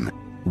kingdom.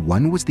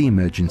 One was the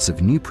emergence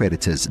of new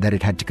predators that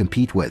it had to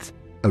compete with.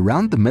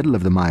 Around the middle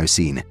of the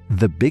Miocene,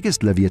 the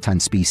biggest Leviathan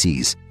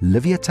species,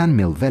 Leviathan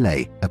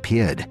melville,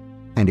 appeared.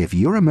 And if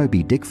you're a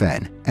Moby Dick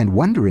fan and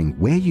wondering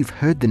where you've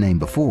heard the name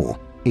before,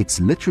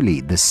 it's literally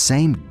the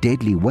same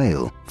deadly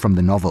whale from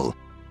the novel.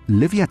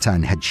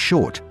 Leviathan had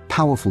short,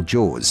 powerful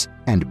jaws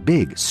and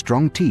big,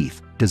 strong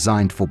teeth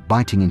designed for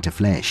biting into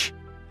flesh.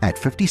 At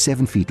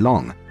 57 feet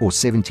long, or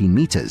 17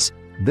 meters,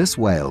 this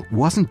whale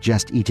wasn't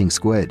just eating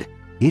squid,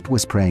 it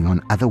was preying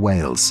on other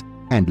whales,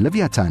 and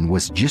Leviathan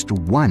was just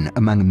one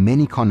among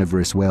many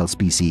carnivorous whale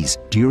species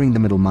during the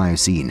Middle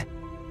Miocene.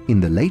 In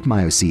the late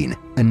Miocene,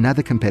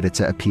 another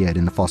competitor appeared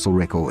in the fossil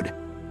record,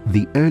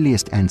 the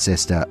earliest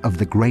ancestor of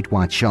the great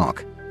white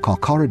shark,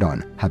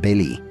 Carcharodon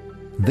habeli.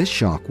 This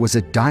shark was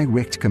a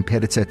direct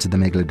competitor to the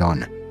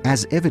Megalodon,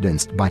 as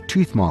evidenced by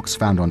tooth marks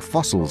found on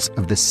fossils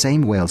of the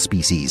same whale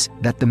species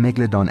that the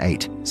Megalodon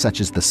ate, such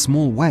as the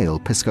small whale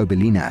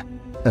Piscobalaena.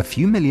 A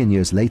few million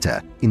years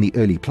later, in the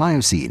early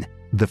Pliocene,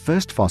 the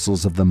first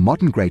fossils of the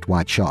modern great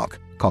white shark,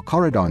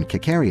 Carcharodon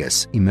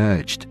calcareus,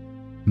 emerged.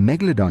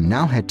 Megalodon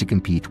now had to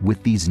compete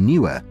with these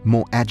newer,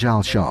 more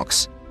agile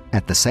sharks.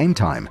 At the same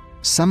time,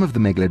 some of the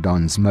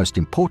Megalodon's most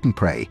important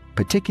prey,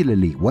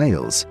 particularly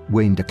whales,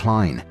 were in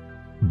decline.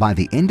 By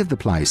the end of the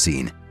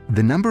Pliocene,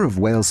 the number of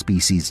whale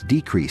species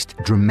decreased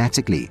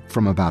dramatically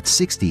from about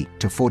 60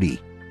 to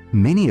 40.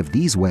 Many of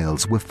these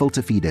whales were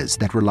filter feeders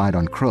that relied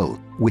on krill,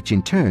 which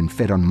in turn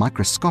fed on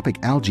microscopic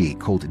algae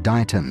called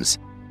diatoms.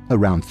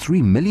 Around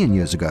 3 million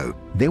years ago,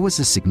 there was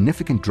a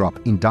significant drop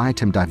in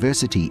diatom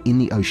diversity in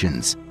the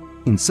oceans.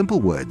 In simple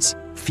words,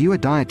 fewer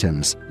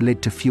diatoms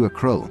led to fewer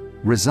krill,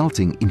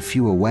 resulting in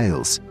fewer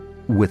whales.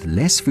 With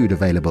less food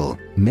available,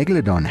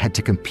 Megalodon had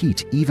to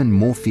compete even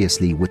more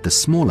fiercely with the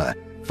smaller,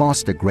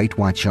 faster great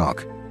white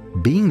shark.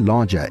 Being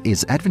larger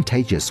is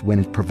advantageous when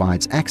it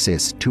provides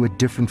access to a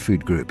different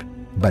food group,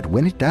 but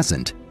when it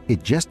doesn't,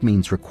 it just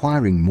means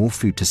requiring more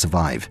food to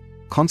survive.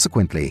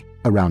 Consequently,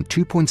 around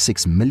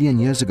 2.6 million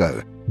years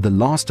ago, the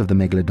last of the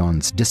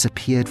megalodons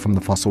disappeared from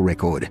the fossil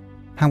record.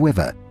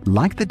 However,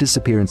 like the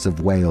disappearance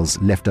of whales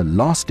left a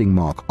lasting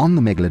mark on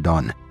the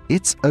megalodon,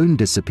 its own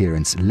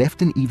disappearance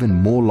left an even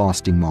more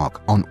lasting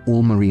mark on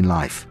all marine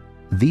life.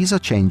 These are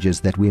changes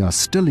that we are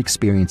still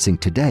experiencing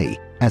today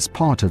as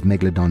part of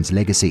Megalodon's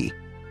legacy.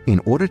 In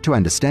order to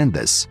understand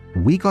this,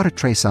 we got to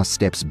trace our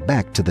steps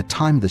back to the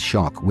time the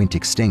shark went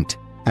extinct.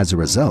 As a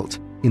result,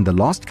 in the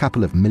last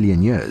couple of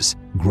million years,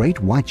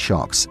 great white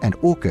sharks and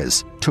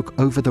orcas took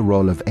over the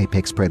role of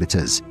apex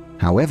predators.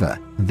 However,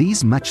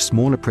 these much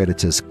smaller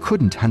predators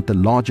couldn't hunt the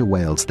larger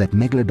whales that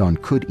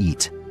Megalodon could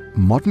eat.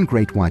 Modern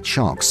great white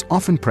sharks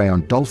often prey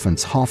on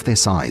dolphins half their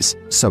size,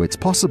 so it's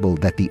possible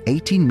that the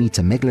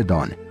 18-meter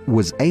Megalodon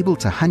was able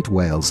to hunt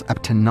whales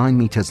up to 9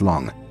 meters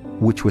long,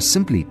 which was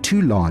simply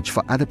too large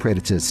for other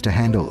predators to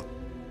handle.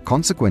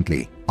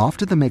 Consequently,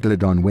 after the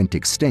Megalodon went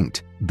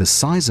extinct, the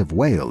size of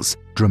whales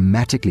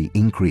dramatically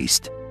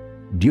increased.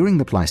 During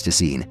the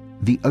Pleistocene,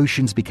 the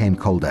oceans became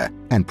colder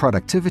and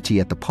productivity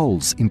at the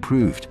poles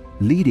improved,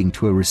 leading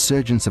to a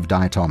resurgence of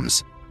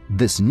diatoms.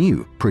 This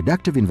new,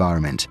 productive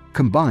environment,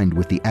 combined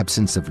with the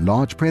absence of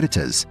large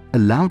predators,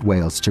 allowed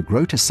whales to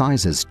grow to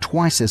sizes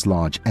twice as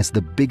large as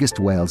the biggest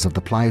whales of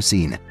the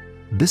Pliocene.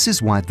 This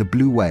is why the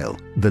blue whale,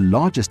 the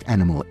largest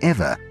animal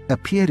ever,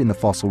 appeared in the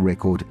fossil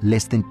record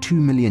less than 2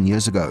 million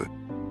years ago.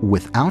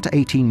 Without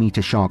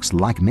 18-meter sharks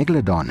like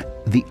Megalodon,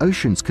 the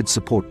oceans could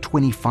support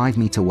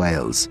 25-meter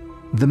whales.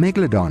 The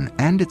Megalodon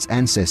and its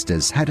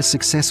ancestors had a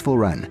successful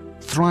run,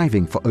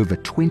 thriving for over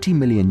 20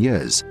 million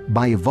years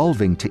by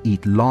evolving to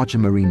eat larger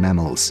marine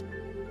mammals.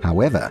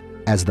 However,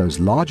 as those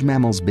large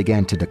mammals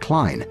began to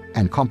decline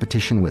and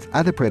competition with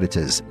other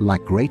predators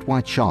like great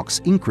white sharks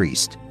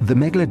increased, the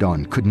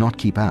Megalodon could not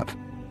keep up.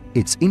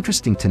 It's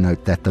interesting to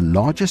note that the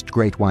largest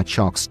great white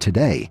sharks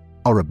today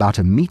are about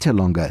a meter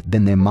longer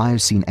than their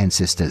Miocene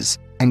ancestors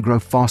and grow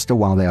faster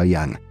while they are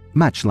young,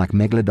 much like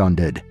Megalodon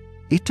did.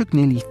 It took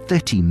nearly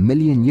 30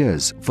 million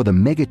years for the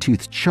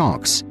mega-toothed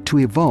sharks to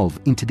evolve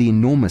into the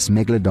enormous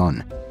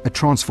Megalodon, a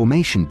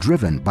transformation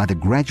driven by the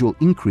gradual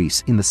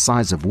increase in the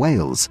size of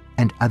whales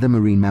and other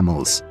marine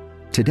mammals.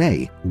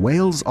 Today,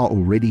 whales are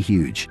already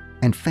huge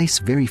and face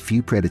very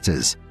few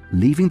predators,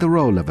 leaving the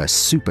role of a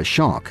super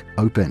shark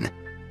open.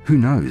 Who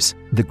knows,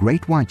 the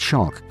great white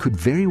shark could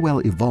very well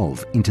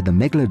evolve into the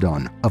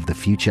Megalodon of the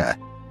future,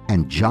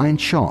 and giant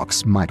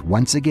sharks might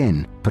once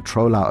again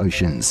patrol our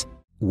oceans.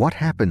 What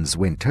happens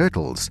when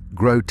turtles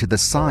grow to the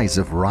size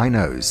of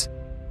rhinos?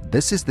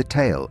 This is the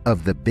tale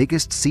of the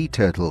biggest sea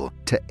turtle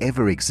to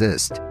ever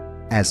exist.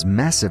 As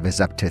massive as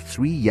up to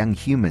 3 young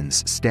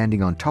humans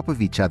standing on top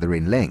of each other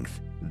in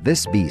length,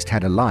 this beast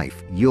had a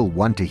life you'll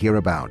want to hear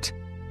about.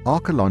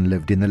 Archelon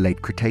lived in the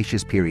late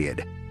Cretaceous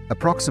period,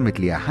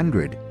 approximately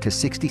 100 to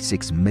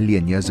 66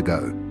 million years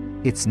ago.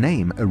 Its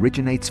name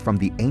originates from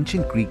the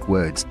ancient Greek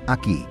words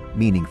aki,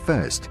 meaning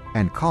first,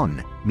 and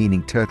kon,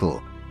 meaning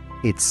turtle.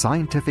 Its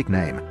scientific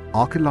name,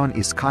 Archelon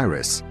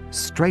ischiris,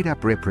 straight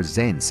up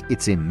represents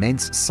its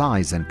immense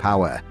size and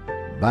power.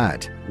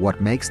 But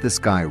what makes this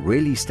guy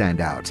really stand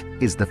out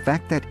is the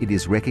fact that it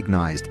is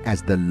recognized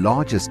as the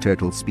largest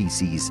turtle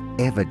species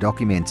ever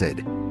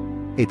documented.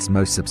 Its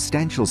most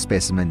substantial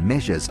specimen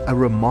measures a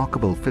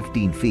remarkable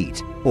 15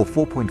 feet or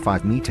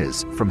 4.5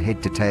 meters from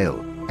head to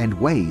tail and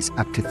weighs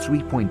up to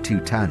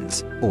 3.2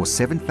 tons or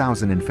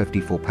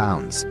 7,054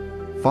 pounds.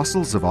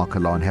 Fossils of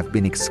Archelon have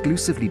been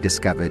exclusively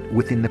discovered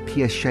within the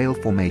Pierce Shale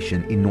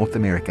Formation in North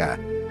America.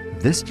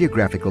 This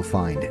geographical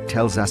find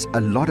tells us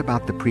a lot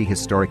about the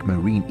prehistoric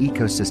marine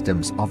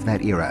ecosystems of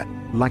that era,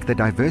 like the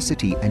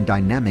diversity and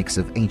dynamics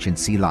of ancient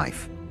sea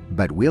life.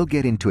 But we'll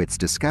get into its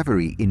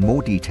discovery in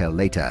more detail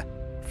later.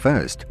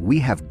 First, we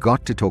have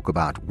got to talk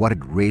about what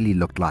it really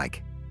looked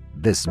like.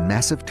 This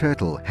massive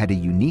turtle had a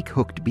unique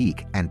hooked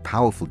beak and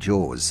powerful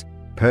jaws,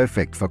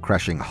 perfect for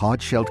crushing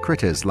hard-shelled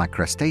critters like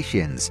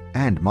crustaceans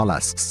and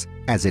mollusks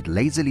as it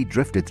lazily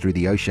drifted through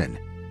the ocean.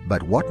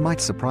 But what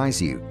might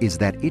surprise you is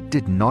that it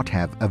did not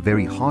have a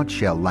very hard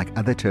shell like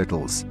other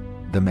turtles.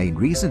 The main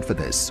reason for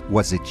this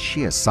was its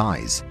sheer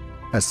size.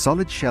 A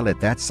solid shell at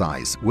that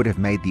size would have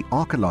made the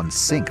Archelon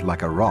sink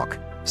like a rock.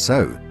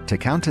 So, to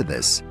counter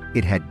this,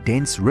 it had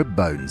dense rib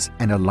bones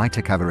and a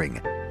lighter covering,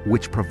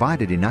 which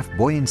provided enough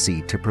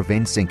buoyancy to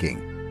prevent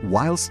sinking,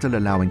 while still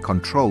allowing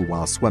control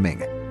while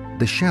swimming.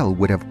 The shell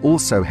would have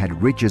also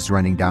had ridges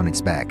running down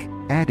its back,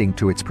 adding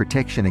to its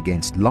protection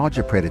against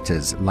larger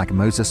predators like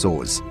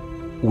Mosasaurus.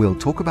 We'll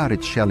talk about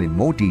its shell in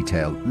more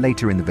detail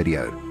later in the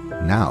video.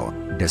 Now,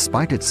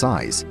 despite its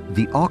size,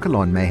 the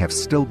Archelon may have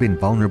still been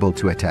vulnerable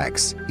to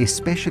attacks,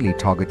 especially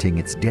targeting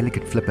its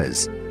delicate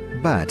flippers.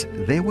 But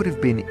there would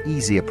have been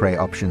easier prey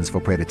options for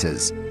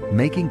predators,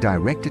 making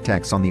direct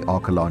attacks on the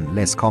Archelon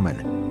less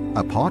common.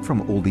 Apart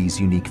from all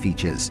these unique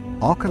features,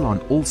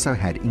 Archelon also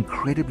had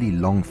incredibly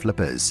long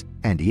flippers,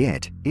 and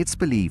yet it's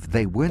believed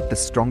they weren't the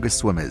strongest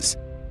swimmers.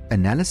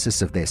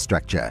 Analysis of their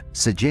structure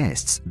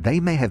suggests they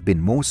may have been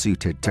more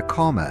suited to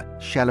calmer,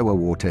 shallower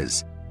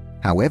waters.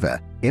 However,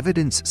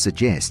 evidence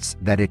suggests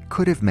that it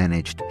could have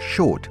managed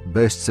short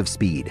bursts of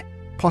speed,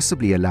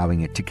 possibly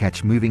allowing it to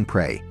catch moving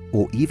prey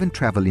or even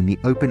travel in the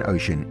open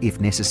ocean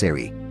if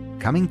necessary.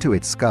 Coming to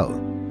its skull,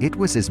 it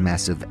was as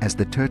massive as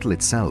the turtle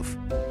itself,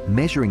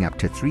 measuring up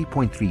to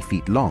 3.3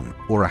 feet long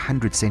or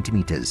 100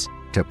 centimeters.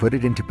 To put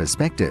it into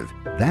perspective,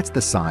 that's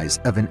the size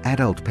of an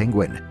adult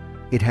penguin.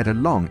 It had a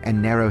long and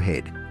narrow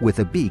head with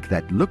a beak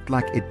that looked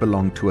like it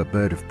belonged to a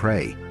bird of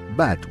prey,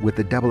 but with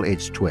a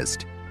double-edged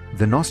twist.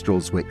 The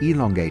nostrils were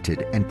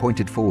elongated and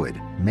pointed forward,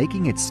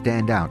 making it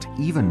stand out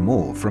even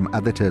more from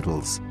other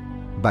turtles.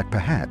 But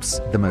perhaps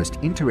the most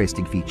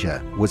interesting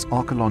feature was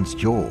Archelon's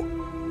jaw.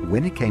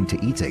 When it came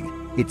to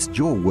eating, its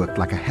jaw worked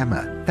like a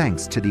hammer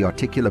thanks to the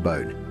articular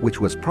bone,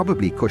 which was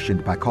probably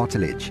cushioned by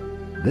cartilage.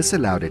 This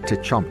allowed it to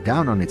chomp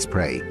down on its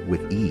prey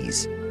with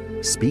ease.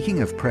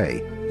 Speaking of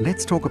prey,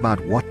 let's talk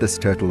about what this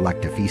turtle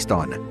liked to feast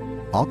on.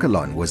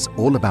 Archelon was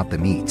all about the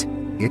meat.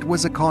 It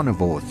was a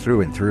carnivore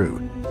through and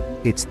through.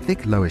 Its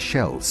thick lower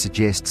shell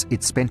suggests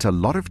it spent a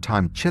lot of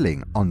time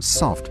chilling on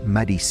soft,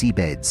 muddy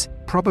seabeds,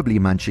 probably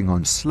munching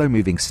on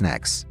slow-moving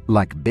snacks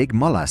like big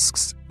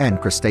mollusks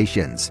and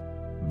crustaceans.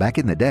 Back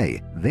in the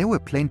day, there were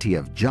plenty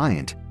of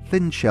giant,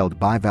 thin-shelled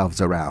bivalves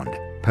around,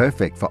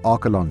 perfect for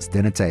Archelon's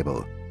dinner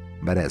table.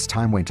 But as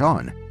time went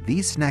on,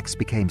 these snacks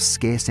became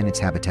scarce in its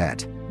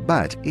habitat.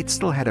 But it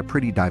still had a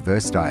pretty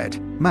diverse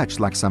diet, much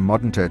like some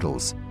modern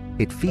turtles.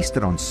 It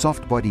feasted on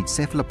soft-bodied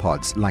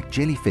cephalopods like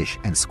jellyfish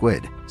and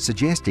squid,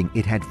 suggesting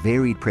it had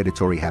varied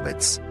predatory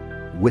habits.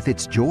 With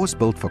its jaws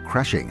built for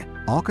crushing,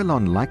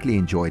 Archelon likely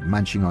enjoyed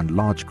munching on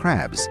large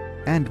crabs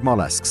and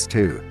mollusks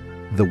too.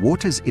 The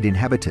waters it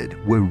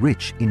inhabited were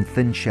rich in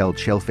thin-shelled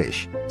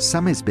shellfish,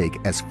 some as big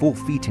as 4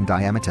 feet in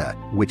diameter,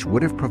 which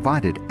would have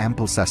provided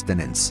ample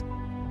sustenance.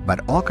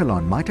 But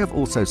Archelon might have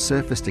also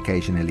surfaced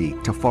occasionally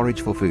to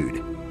forage for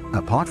food.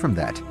 Apart from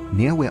that,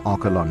 near where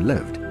Archelon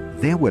lived,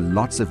 there were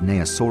lots of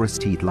Neosaurus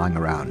teeth lying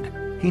around,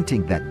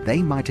 hinting that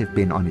they might have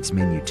been on its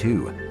menu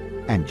too.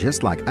 And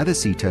just like other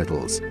sea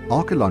turtles,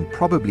 Archelon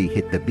probably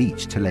hit the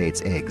beach to lay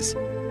its eggs.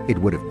 It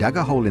would have dug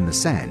a hole in the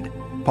sand,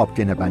 popped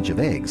in a bunch of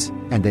eggs,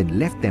 and then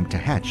left them to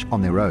hatch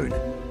on their own.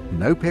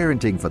 No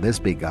parenting for this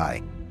big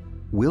guy.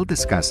 We'll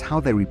discuss how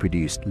they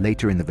reproduced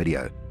later in the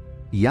video.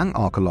 Young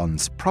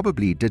Archelons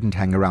probably didn't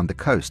hang around the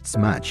coasts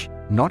much,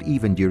 not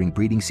even during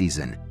breeding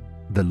season.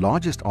 The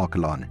largest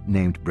Archelon,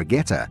 named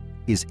Brighetta,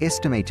 is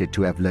estimated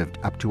to have lived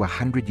up to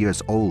 100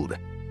 years old.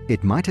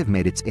 It might have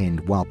met its end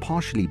while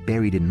partially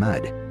buried in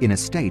mud in a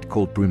state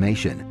called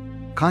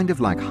brumation, kind of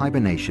like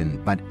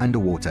hibernation but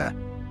underwater.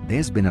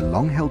 There's been a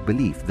long-held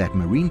belief that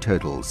marine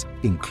turtles,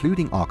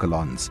 including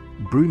Archelons,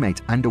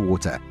 brumate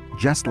underwater,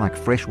 just like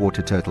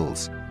freshwater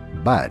turtles.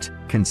 But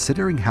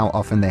considering how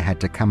often they had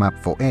to come up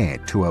for air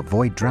to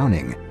avoid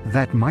drowning,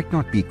 that might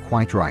not be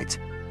quite right.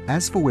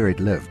 As for where it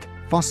lived,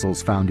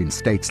 fossils found in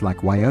states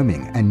like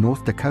Wyoming and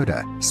North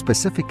Dakota,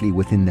 specifically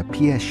within the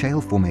Pierre Shale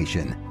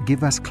Formation,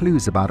 give us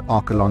clues about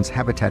Archelon's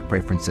habitat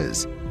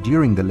preferences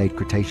during the late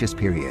Cretaceous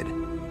period.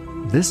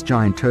 This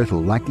giant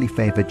turtle likely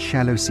favored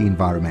shallow sea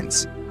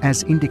environments,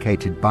 as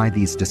indicated by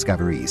these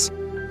discoveries.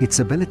 Its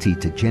ability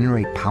to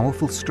generate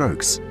powerful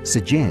strokes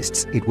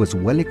suggests it was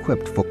well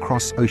equipped for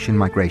cross-ocean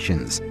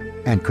migrations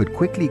and could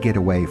quickly get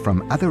away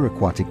from other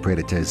aquatic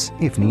predators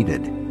if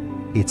needed.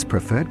 Its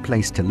preferred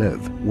place to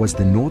live was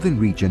the northern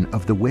region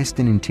of the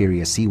Western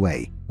Interior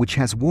Seaway, which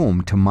has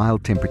warm to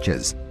mild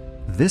temperatures.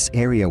 This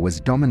area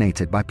was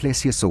dominated by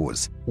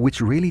plesiosaurs,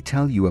 which really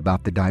tell you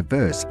about the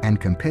diverse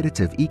and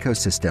competitive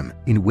ecosystem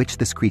in which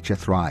this creature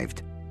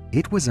thrived.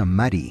 It was a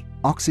muddy,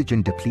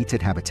 oxygen-depleted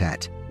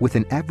habitat with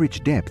an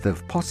average depth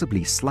of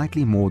possibly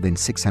slightly more than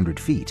 600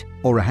 feet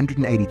or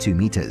 182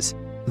 meters.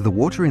 The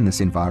water in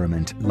this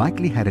environment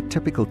likely had a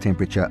typical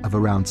temperature of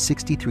around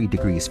 63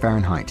 degrees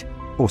Fahrenheit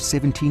or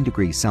 17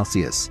 degrees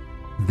Celsius.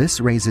 This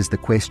raises the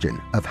question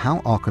of how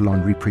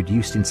Archelon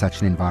reproduced in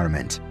such an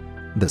environment.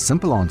 The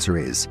simple answer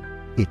is,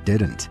 it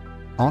didn't.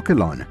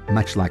 Archelon,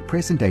 much like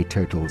present-day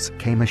turtles,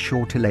 came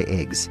ashore to lay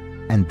eggs,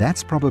 and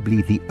that's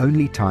probably the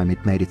only time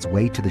it made its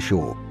way to the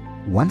shore.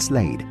 Once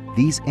laid,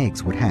 these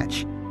eggs would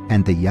hatch,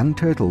 and the young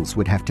turtles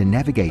would have to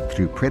navigate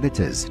through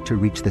predators to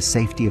reach the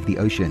safety of the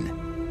ocean.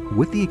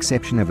 With the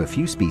exception of a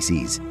few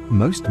species,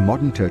 most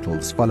modern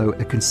turtles follow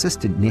a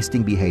consistent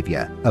nesting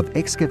behavior of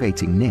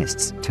excavating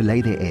nests to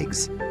lay their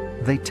eggs.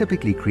 They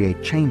typically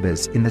create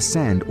chambers in the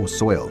sand or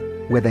soil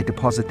where they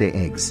deposit their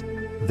eggs.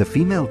 The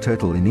female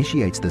turtle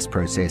initiates this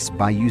process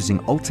by using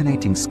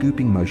alternating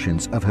scooping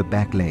motions of her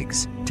back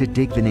legs to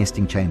dig the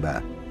nesting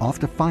chamber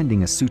after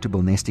finding a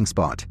suitable nesting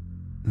spot.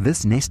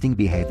 This nesting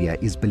behavior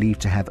is believed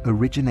to have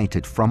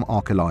originated from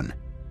Archelon.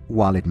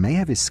 While it may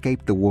have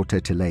escaped the water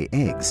to lay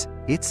eggs,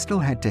 it still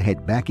had to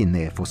head back in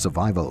there for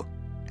survival.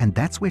 And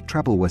that's where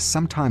trouble was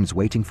sometimes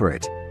waiting for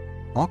it.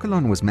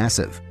 Archelon was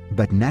massive,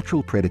 but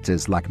natural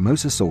predators like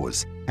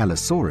Mosasaurus,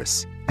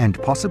 Allosaurus,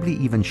 and possibly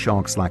even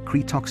sharks like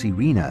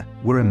Cretaceous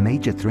were a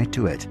major threat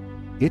to it.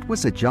 It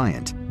was a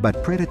giant,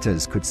 but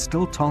predators could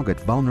still target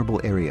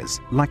vulnerable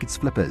areas like its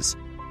flippers.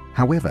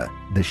 However,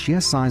 the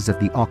sheer size of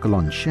the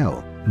Archelon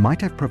shell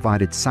might have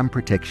provided some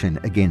protection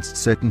against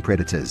certain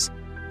predators.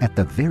 At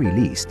the very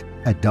least,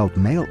 adult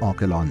male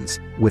Archelons,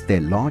 with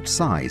their large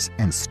size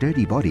and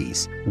sturdy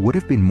bodies, would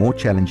have been more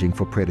challenging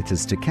for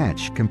predators to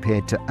catch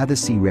compared to other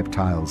sea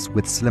reptiles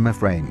with slimmer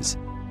frames.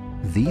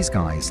 These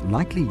guys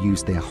likely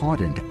used their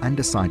hardened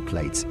underside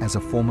plates as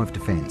a form of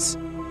defense.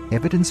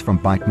 Evidence from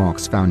bite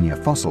marks found near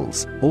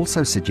fossils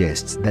also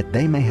suggests that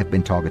they may have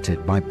been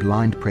targeted by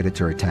blind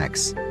predator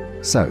attacks.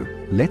 So,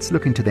 let's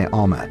look into their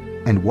armor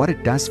and what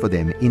it does for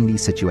them in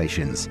these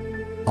situations.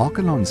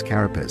 Archelon's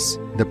carapace,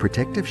 the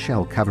protective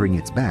shell covering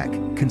its back,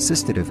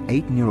 consisted of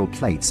 8 neural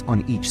plates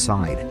on each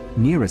side,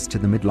 nearest to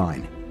the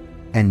midline,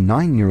 and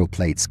 9 neural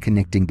plates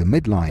connecting the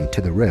midline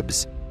to the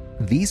ribs.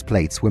 These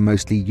plates were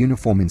mostly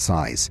uniform in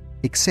size,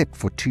 except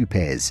for 2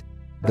 pairs.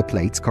 The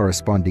plates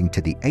corresponding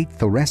to the 8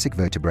 thoracic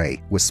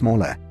vertebrae were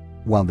smaller,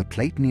 while the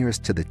plate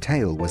nearest to the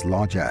tail was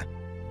larger.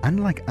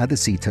 Unlike other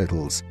sea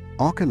turtles,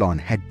 Archelon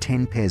had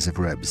 10 pairs of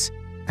ribs,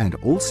 and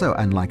also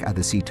unlike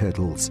other sea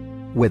turtles,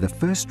 where the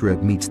first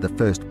rib meets the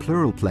first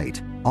pleural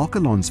plate,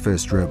 Archelon's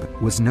first rib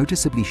was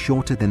noticeably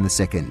shorter than the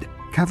second,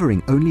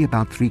 covering only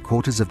about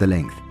 3/4 of the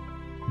length.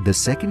 The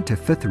second to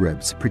fifth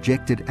ribs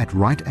projected at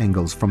right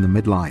angles from the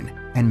midline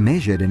and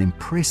measured an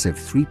impressive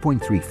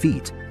 3.3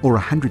 feet or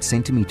 100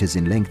 centimeters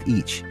in length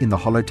each in the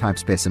holotype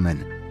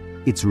specimen.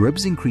 Its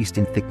ribs increased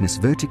in thickness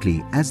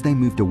vertically as they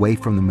moved away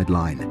from the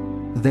midline.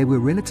 They were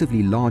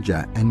relatively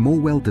larger and more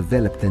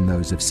well-developed than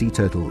those of sea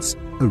turtles,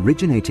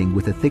 originating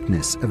with a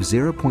thickness of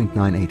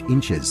 0.98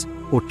 inches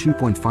or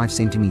 2.5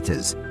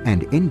 centimeters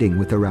and ending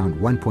with around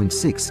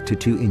 1.6 to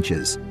 2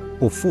 inches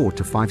or 4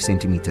 to 5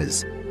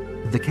 centimeters.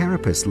 The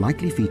carapace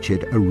likely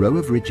featured a row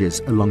of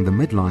ridges along the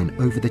midline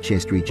over the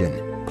chest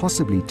region,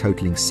 possibly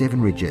totaling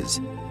 7 ridges,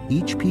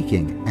 each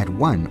peaking at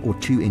 1 or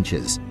 2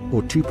 inches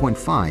or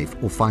 2.5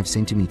 or 5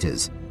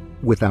 centimeters.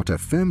 Without a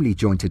firmly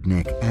jointed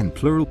neck and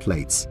pleural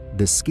plates,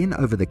 the skin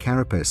over the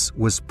carapace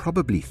was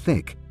probably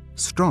thick,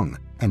 strong,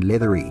 and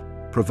leathery,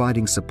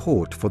 providing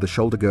support for the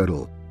shoulder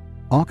girdle.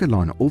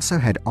 Archelon also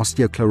had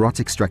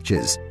osteoclerotic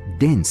structures,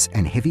 dense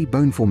and heavy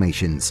bone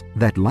formations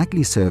that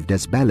likely served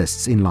as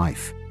ballasts in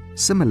life,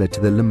 similar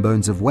to the limb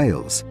bones of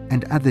whales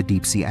and other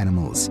deep-sea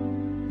animals.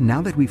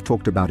 Now that we've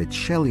talked about its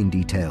shell in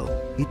detail,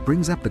 it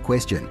brings up the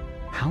question,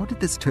 how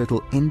did this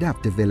turtle end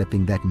up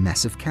developing that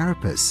massive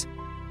carapace?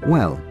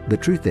 Well, the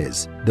truth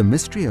is, the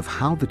mystery of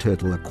how the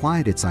turtle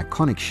acquired its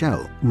iconic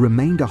shell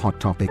remained a hot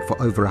topic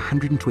for over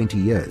 120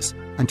 years,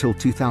 until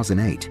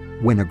 2008,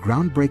 when a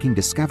groundbreaking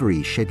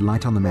discovery shed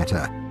light on the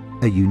matter.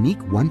 A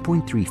unique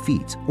 1.3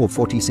 feet or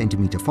 40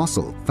 centimeter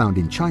fossil found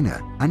in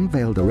China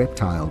unveiled a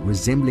reptile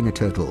resembling a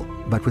turtle,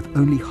 but with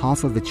only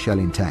half of its shell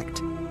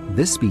intact.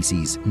 This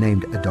species,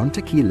 named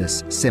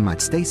Odontochelys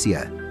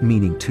semitaceae,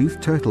 meaning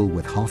toothed turtle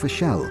with half a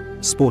shell,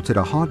 sported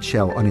a hard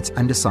shell on its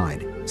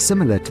underside,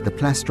 similar to the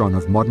plastron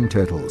of modern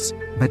turtles,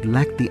 but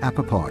lacked the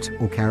upper part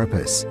or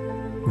carapace.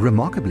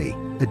 Remarkably,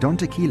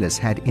 Odontochelys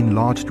had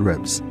enlarged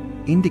ribs,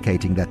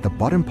 indicating that the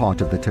bottom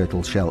part of the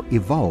turtle shell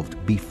evolved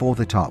before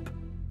the top.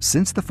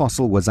 Since the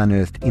fossil was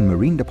unearthed in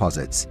marine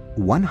deposits,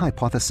 one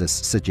hypothesis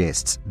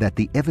suggests that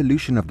the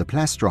evolution of the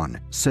plastron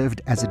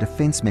served as a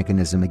defense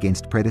mechanism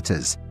against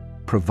predators,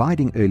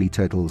 providing early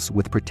turtles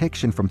with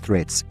protection from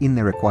threats in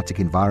their aquatic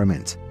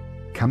environment.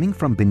 Coming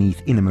from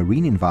beneath in a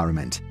marine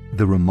environment,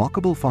 the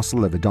remarkable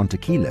fossil of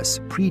Odontochelys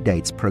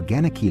predates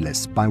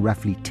Proganochelys by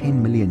roughly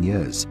 10 million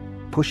years,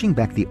 pushing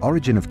back the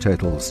origin of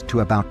turtles to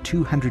about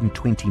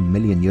 220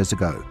 million years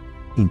ago.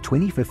 In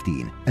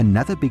 2015,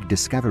 another big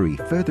discovery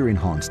further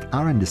enhanced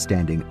our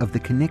understanding of the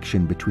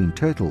connection between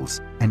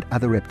turtles and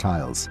other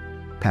reptiles.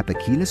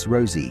 Papachelys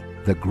rosei,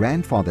 the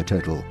grandfather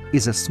turtle,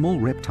 is a small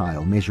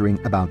reptile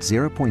measuring about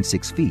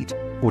 0.6 feet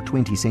or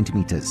 20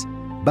 centimeters,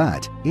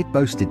 but it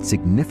boasted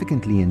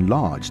significantly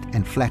enlarged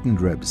and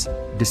flattened ribs,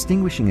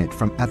 distinguishing it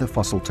from other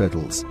fossil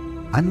turtles.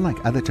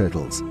 Unlike other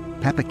turtles,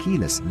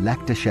 Papachelys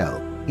lacked a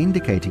shell,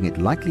 indicating it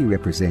likely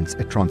represents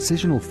a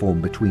transitional form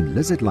between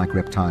lizard-like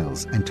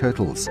reptiles and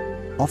turtles,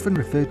 often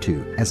referred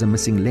to as a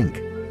missing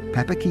link.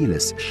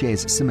 Papachelys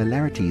shares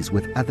similarities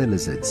with other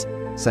lizards,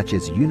 such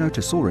as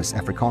Unitosaurus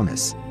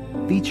africanus,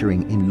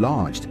 featuring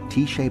enlarged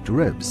T-shaped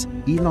ribs,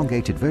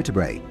 elongated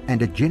vertebrae,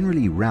 and a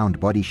generally round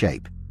body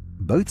shape.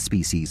 Both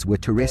species were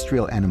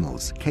terrestrial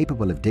animals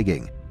capable of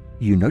digging.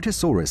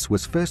 Unitosaurus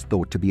was first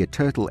thought to be a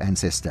turtle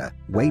ancestor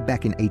way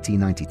back in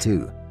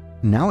 1892.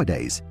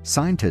 Nowadays,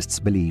 scientists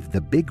believe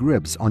the big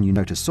ribs on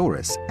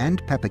Unitosaurus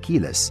and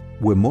Papachelys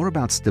were more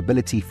about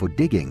stability for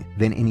digging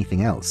than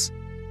anything else.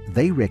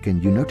 They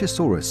reckon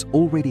Unitosaurus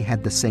already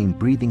had the same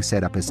breathing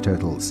setup as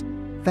turtles,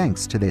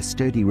 thanks to their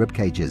sturdy rib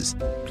cages.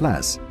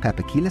 Plus,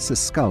 Papachelys'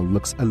 skull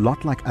looks a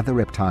lot like other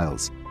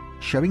reptiles,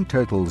 showing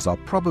turtles are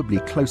probably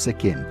closer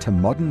kin to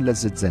modern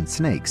lizards and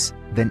snakes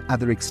than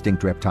other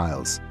extinct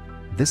reptiles.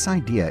 This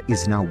idea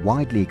is now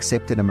widely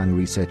accepted among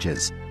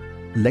researchers.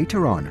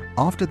 Later on,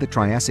 after the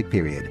Triassic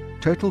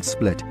period, turtles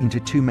split into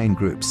two main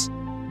groups,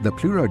 the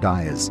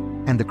pleurodires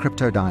and the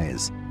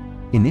cryptodires.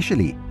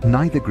 Initially,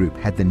 neither group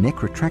had the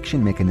neck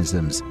retraction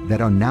mechanisms that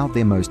are now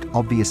their most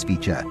obvious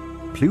feature.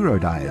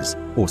 Pleurodires,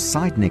 or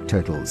side neck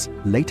turtles,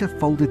 later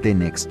folded their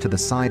necks to the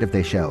side of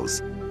their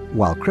shells.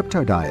 while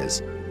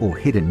cryptodiers, or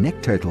hidden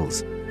neck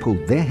turtles,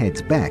 pulled their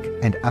heads back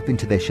and up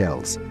into their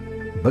shells.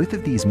 Both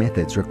of these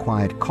methods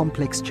required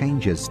complex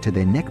changes to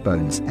their neck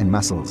bones and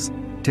muscles.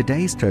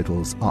 Today's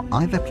turtles are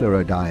either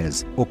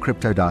pleurodires or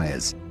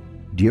cryptodiers.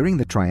 During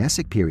the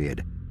Triassic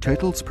period,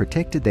 turtles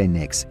protected their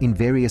necks in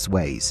various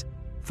ways.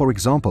 For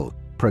example,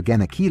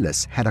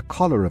 Proganachilus had a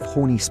collar of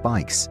horny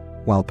spikes,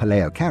 while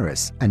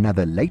Paleocarus,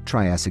 another late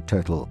Triassic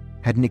turtle,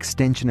 had an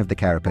extension of the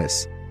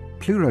carapace.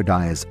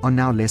 Pleurodires are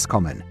now less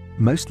common,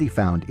 mostly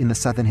found in the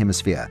southern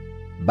hemisphere,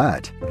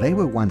 but they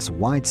were once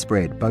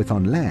widespread both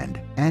on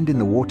land and in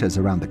the waters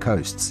around the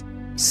coasts.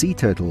 Sea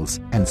turtles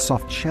and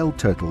soft-shelled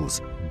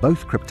turtles,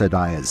 both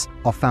cryptodiers,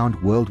 are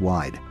found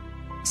worldwide.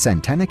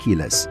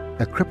 Santanachilus,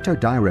 a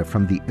cryptodira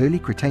from the early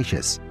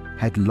Cretaceous,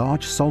 had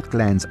large salt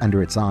glands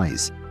under its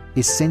eyes,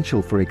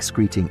 essential for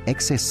excreting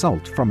excess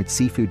salt from its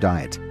seafood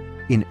diet.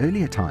 In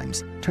earlier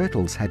times,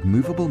 turtles had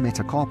movable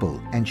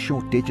metacarpal and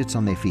short digits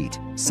on their feet,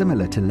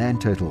 similar to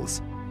land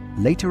turtles.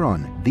 Later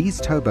on, these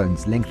toe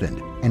bones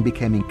lengthened and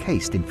became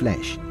encased in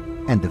flesh,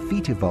 and the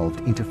feet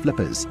evolved into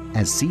flippers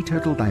as sea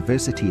turtle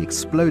diversity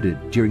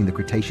exploded during the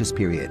Cretaceous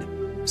period.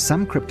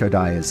 Some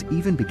cryptodiers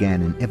even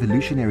began an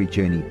evolutionary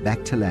journey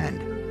back to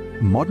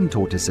land. Modern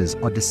tortoises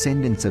are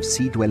descendants of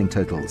sea-dwelling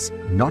turtles,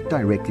 not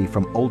directly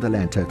from older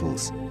land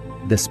turtles.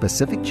 The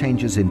specific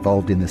changes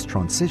involved in this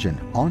transition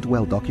aren't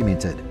well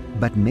documented,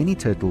 but many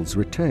turtles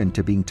returned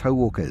to being toe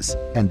walkers,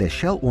 and their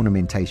shell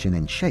ornamentation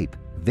and shape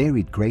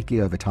varied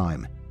greatly over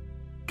time.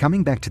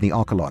 Coming back to the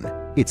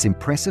Archelon, its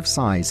impressive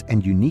size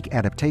and unique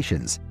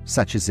adaptations,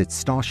 such as its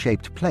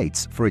star-shaped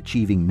plates for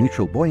achieving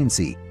neutral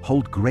buoyancy,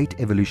 hold great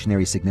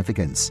evolutionary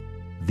significance.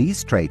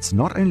 These traits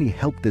not only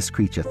helped this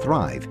creature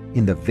thrive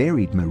in the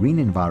varied marine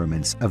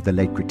environments of the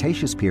late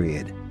Cretaceous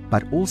period,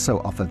 but also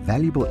offer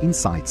valuable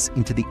insights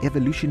into the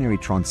evolutionary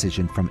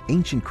transition from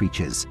ancient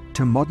creatures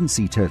to modern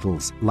sea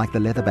turtles like the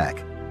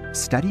leatherback.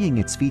 Studying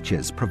its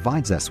features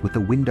provides us with a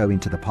window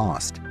into the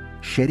past,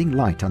 shedding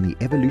light on the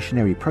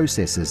evolutionary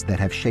processes that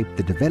have shaped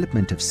the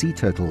development of sea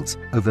turtles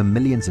over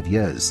millions of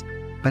years.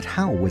 But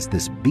how was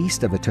this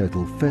beast of a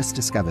turtle first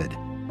discovered?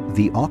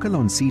 The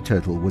Archelon sea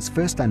turtle was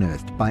first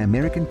unearthed by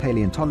American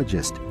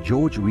paleontologist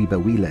George Reba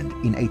Wieland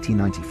in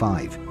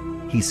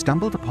 1895. He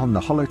stumbled upon the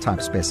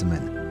holotype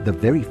specimen, the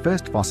very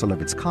first fossil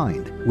of its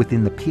kind,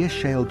 within the Pierce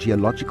Shale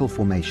geological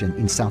formation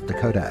in South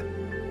Dakota.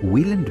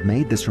 Wieland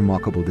made this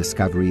remarkable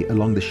discovery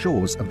along the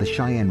shores of the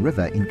Cheyenne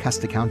River in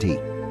Custer County.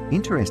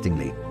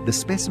 Interestingly, the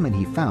specimen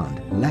he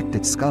found lacked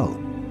its skull,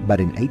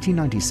 but in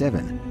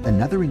 1897,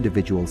 another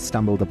individual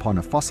stumbled upon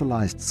a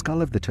fossilized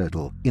skull of the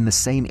turtle in the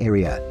same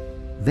area.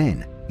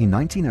 Then, in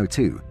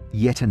 1902,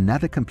 yet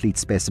another complete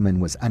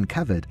specimen was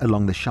uncovered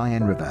along the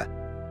Cheyenne River.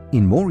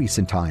 In more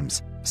recent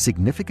times,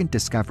 significant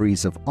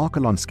discoveries of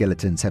Archelon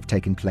skeletons have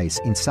taken place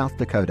in South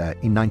Dakota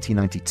in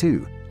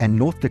 1992 and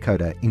North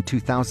Dakota in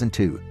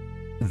 2002.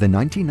 The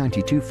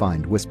 1992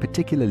 find was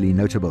particularly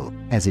notable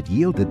as it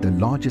yielded the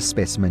largest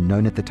specimen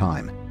known at the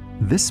time.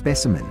 This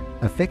specimen,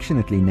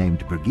 affectionately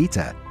named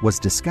Brigitte, was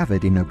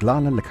discovered in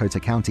Oglala,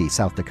 Lakota County,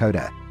 South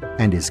Dakota,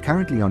 and is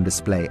currently on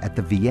display at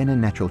the Vienna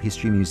Natural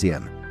History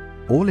Museum.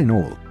 All in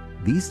all,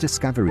 these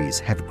discoveries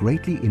have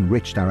greatly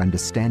enriched our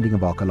understanding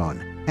of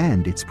Archelon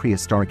and its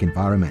prehistoric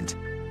environment.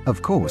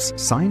 Of course,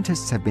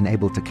 scientists have been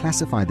able to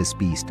classify this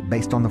beast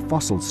based on the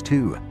fossils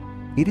too.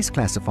 It is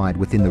classified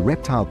within the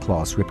reptile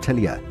class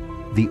Reptilia,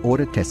 the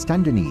order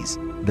Testudines,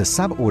 the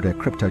suborder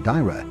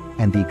Cryptodira,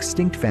 and the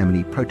extinct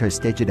family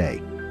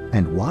Protostegidae.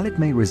 And while it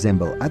may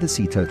resemble other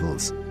sea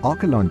turtles,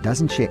 Archelon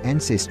doesn't share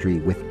ancestry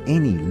with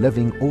any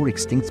living or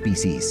extinct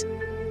species.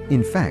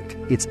 In fact,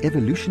 its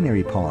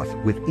evolutionary path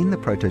within the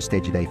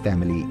Protostegidae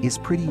family is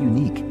pretty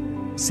unique,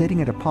 setting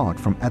it apart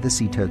from other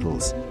sea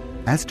turtles.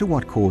 As to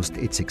what caused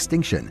its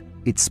extinction,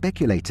 it's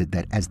speculated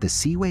that as the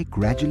seaway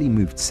gradually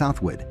moved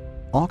southward,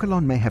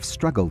 Archelon may have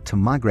struggled to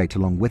migrate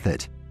along with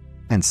it.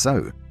 And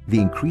so, the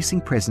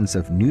increasing presence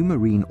of new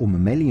marine or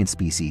mammalian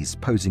species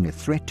posing a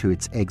threat to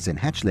its eggs and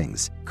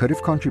hatchlings could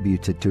have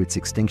contributed to its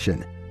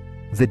extinction.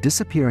 The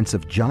disappearance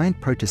of giant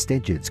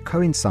protostegids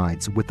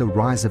coincides with the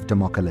rise of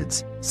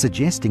democcolids,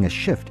 suggesting a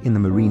shift in the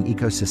marine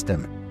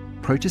ecosystem.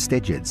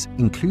 Protostegids,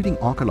 including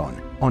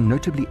Archelon, are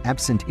notably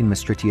absent in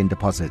Maastrichtian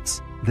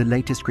deposits, the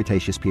latest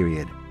Cretaceous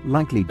period,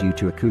 likely due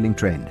to a cooling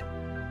trend.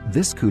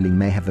 This cooling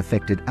may have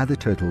affected other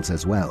turtles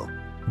as well,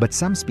 but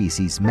some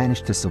species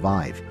managed to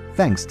survive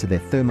thanks to their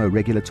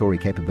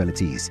thermoregulatory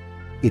capabilities.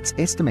 It's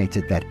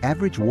estimated that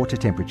average water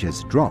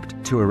temperatures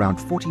dropped to around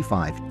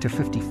 45 to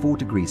 54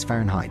 degrees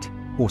Fahrenheit,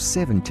 or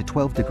 7 to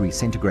 12 degrees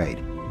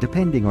centigrade,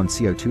 depending on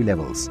CO2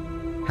 levels.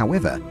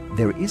 However,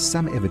 there is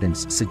some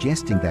evidence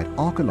suggesting that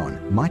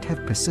Archelon might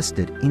have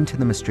persisted into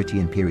the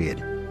Maastrichtian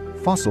period.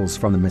 Fossils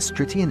from the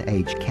Maastrichtian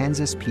age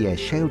Kansas Pierre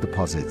shale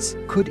deposits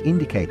could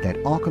indicate that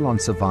Archelon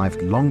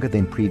survived longer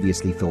than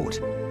previously thought,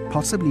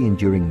 possibly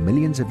enduring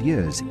millions of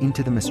years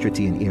into the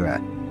Maastrichtian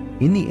era.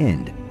 In the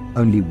end,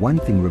 only one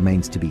thing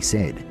remains to be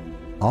said.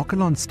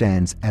 Archelon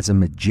stands as a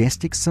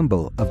majestic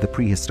symbol of the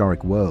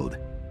prehistoric world.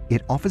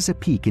 It offers a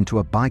peek into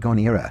a bygone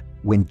era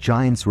when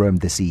giants roamed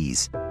the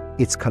seas.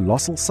 Its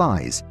colossal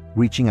size,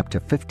 reaching up to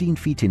 15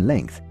 feet in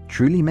length,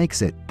 truly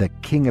makes it the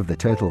king of the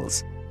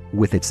turtles.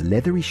 With its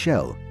leathery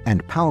shell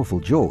and powerful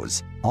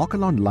jaws,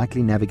 Archelon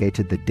likely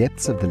navigated the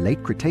depths of the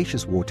late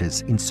Cretaceous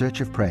waters in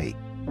search of prey.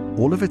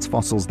 All of its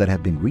fossils that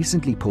have been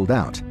recently pulled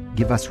out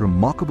give us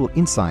remarkable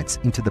insights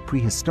into the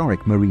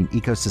prehistoric marine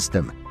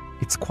ecosystem.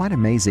 It's quite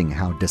amazing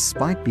how,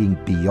 despite being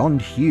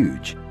beyond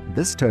huge,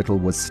 this turtle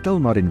was still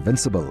not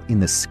invincible in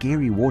the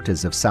scary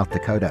waters of South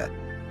Dakota.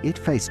 It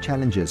faced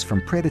challenges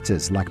from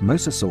predators like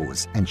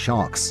mosasaurs and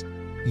sharks.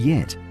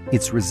 Yet,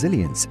 its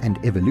resilience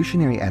and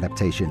evolutionary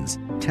adaptations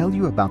tell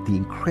you about the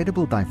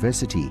incredible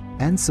diversity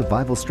and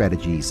survival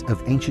strategies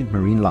of ancient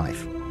marine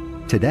life.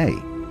 Today,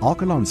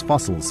 Archelon's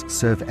fossils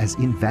serve as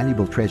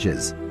invaluable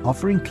treasures,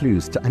 offering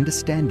clues to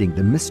understanding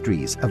the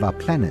mysteries of our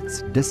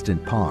planet's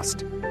distant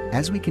past.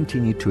 As we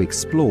continue to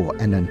explore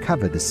and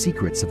uncover the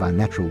secrets of our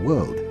natural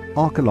world,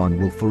 Archelon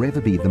will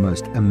forever be the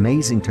most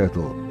amazing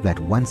turtle that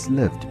once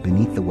lived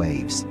beneath the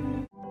waves.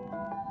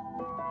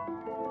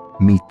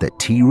 Meet the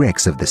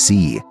T-Rex of the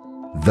sea,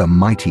 the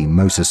mighty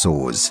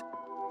Mosasaurs.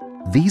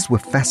 These were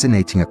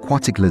fascinating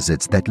aquatic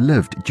lizards that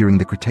lived during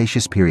the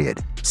Cretaceous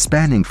period,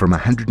 spanning from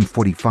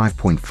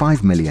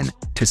 145.5 million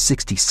to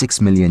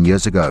 66 million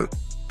years ago.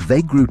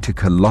 They grew to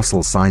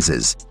colossal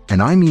sizes,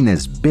 and I mean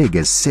as big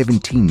as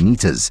 17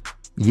 meters.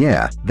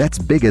 Yeah, that's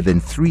bigger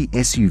than 3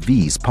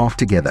 SUVs parked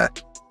together.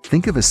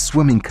 Think of a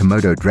swimming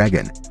Komodo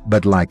dragon,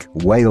 but like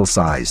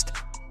whale-sized.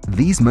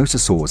 These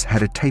mosasaurs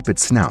had a tapered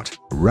snout,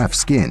 rough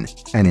skin,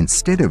 and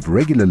instead of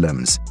regular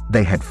limbs,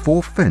 they had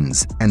 4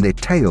 fins and their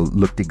tail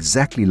looked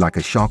exactly like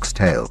a shark's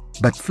tail,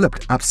 but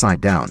flipped upside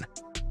down.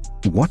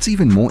 What's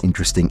even more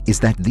interesting is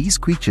that these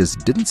creatures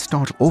didn't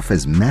start off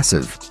as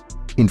massive.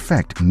 In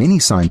fact, many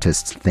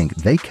scientists think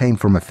they came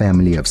from a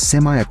family of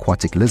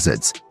semi-aquatic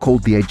lizards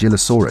called the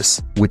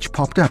Agilosaurus, which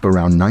popped up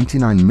around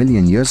 99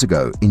 million years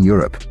ago in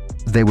Europe.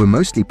 They were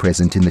mostly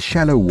present in the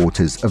shallow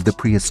waters of the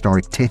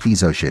prehistoric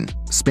Tethys Ocean,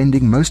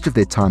 spending most of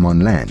their time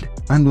on land,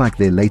 unlike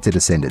their later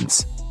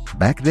descendants.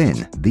 Back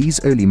then,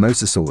 these early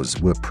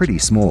mosasaurs were pretty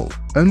small,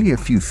 only a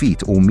few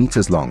feet or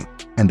meters long,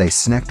 and they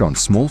snacked on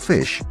small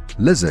fish,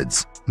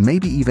 lizards,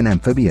 maybe even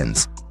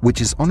amphibians,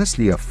 which is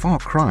honestly a far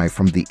cry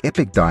from the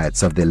epic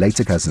diets of their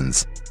later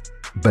cousins.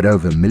 But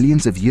over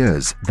millions of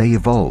years, they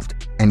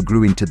evolved and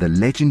grew into the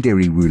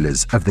legendary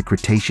rulers of the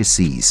Cretaceous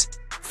seas.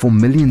 For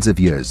millions of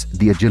years,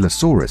 the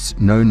Agilosaurus,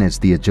 known as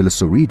the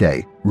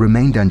Agilosauridae,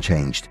 remained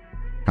unchanged.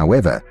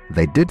 However,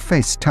 they did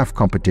face tough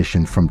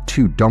competition from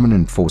 2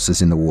 dominant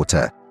forces in the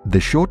water, the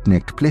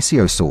short-necked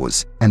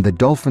plesiosaurs and the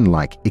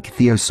dolphin-like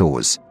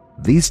ichthyosaurs.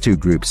 These 2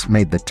 groups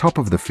made the top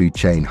of the food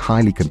chain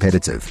highly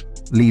competitive,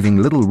 leaving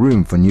little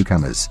room for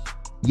newcomers.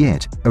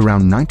 Yet,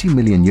 around 90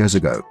 million years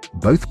ago,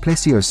 both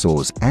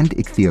plesiosaurs and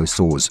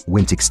ichthyosaurs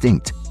went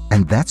extinct,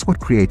 and that's what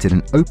created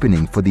an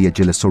opening for the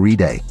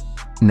Agilosauridae.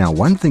 Now,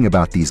 one thing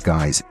about these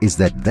guys is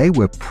that they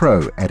were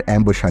pro at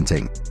ambush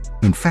hunting.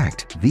 In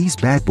fact, these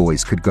bad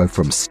boys could go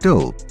from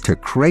still to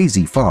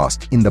crazy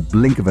fast in the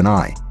blink of an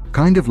eye,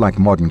 kind of like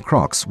modern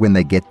crocs when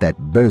they get that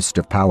burst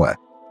of power.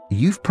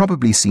 You've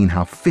probably seen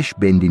how fish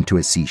bend into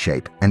a C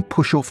shape and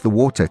push off the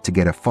water to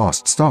get a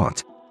fast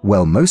start.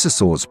 Well,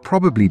 mosasaurs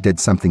probably did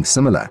something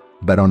similar,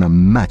 but on a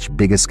much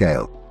bigger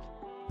scale.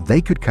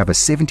 They could cover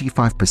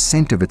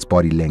 75% of its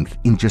body length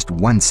in just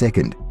 1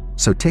 second.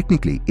 So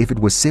technically, if it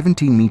was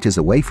 17 meters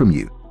away from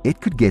you, it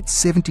could get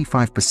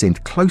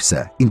 75%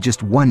 closer in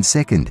just 1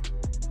 second.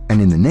 And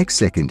in the next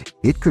second,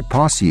 it could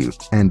pass you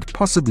and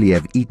possibly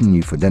have eaten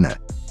you for dinner.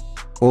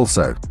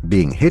 Also,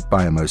 being hit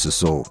by a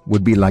mosasaur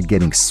would be like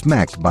getting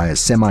smacked by a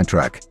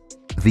semi-truck.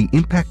 The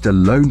impact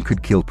alone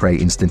could kill prey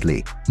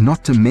instantly,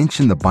 not to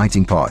mention the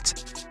biting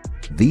part.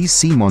 These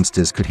sea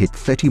monsters could hit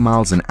 30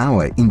 miles an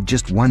hour in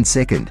just 1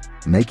 second,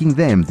 making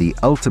them the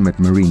ultimate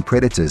marine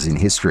predators in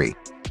history.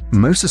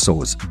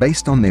 Mosasaurs,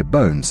 based on their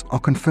bones, are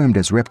confirmed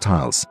as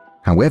reptiles.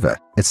 However,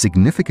 a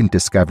significant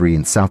discovery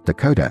in South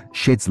Dakota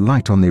sheds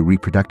light on their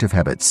reproductive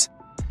habits.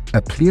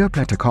 A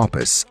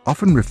Pleoplatycarpus,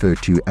 often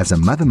referred to as a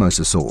mother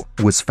mosasaur,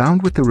 was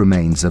found with the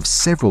remains of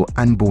several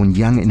unborn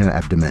young in her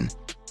abdomen.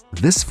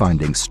 This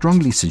finding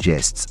strongly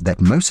suggests that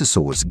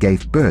mosasaurs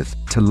gave birth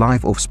to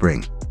live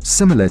offspring,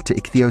 similar to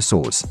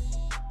ichthyosaurs.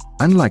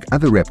 Unlike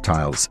other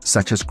reptiles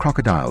such as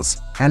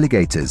crocodiles,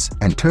 alligators,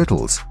 and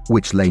turtles,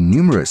 which lay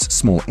numerous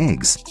small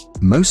eggs,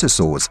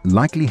 mosasaurs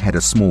likely had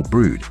a small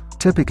brood,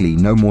 typically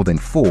no more than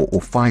 4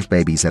 or 5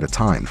 babies at a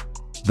time.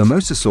 The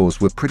mosasaurs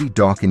were pretty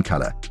dark in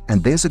color,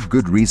 and there's a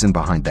good reason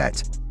behind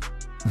that.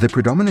 The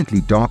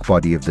predominantly dark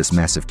body of this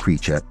massive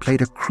creature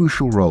played a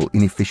crucial role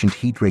in efficient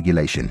heat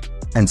regulation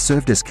and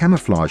served as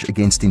camouflage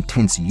against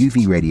intense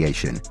UV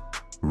radiation.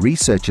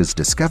 Researchers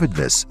discovered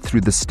this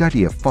through the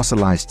study of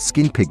fossilized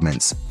skin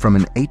pigments from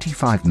an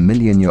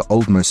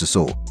 85-million-year-old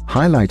mosasaur,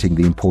 highlighting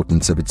the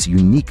importance of its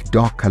unique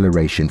dark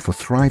coloration for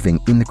thriving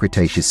in the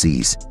Cretaceous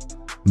seas.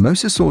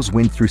 Mosasaurs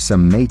went through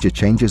some major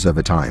changes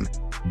over time.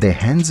 Their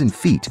hands and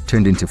feet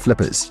turned into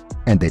flippers,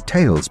 and their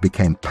tails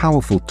became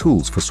powerful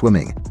tools for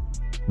swimming.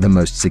 The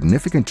most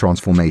significant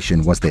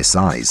transformation was their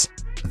size.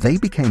 They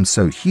became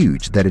so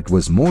huge that it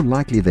was more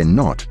likely than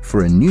not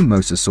for a new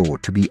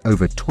mosasaur to be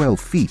over 12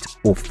 feet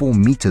or 4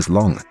 meters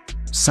long.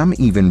 Some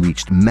even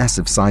reached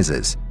massive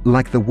sizes,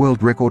 like the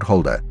world record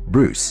holder,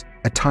 Bruce,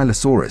 a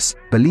Tylosaurus,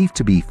 believed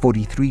to be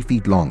 43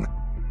 feet long.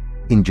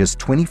 In just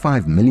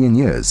 25 million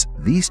years,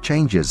 these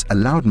changes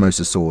allowed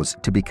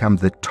mosasaurs to become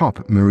the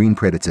top marine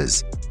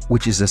predators,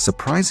 which is a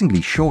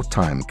surprisingly short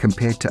time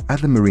compared to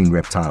other marine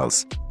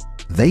reptiles.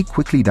 They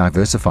quickly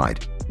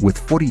diversified, with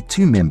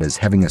 42 members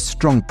having a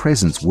strong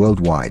presence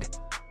worldwide.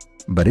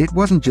 But it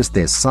wasn't just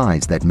their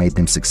size that made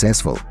them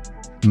successful.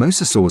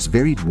 Mosasaurs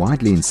varied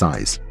widely in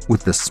size,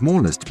 with the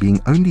smallest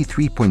being only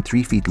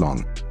 3.3 feet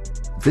long.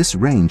 This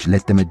range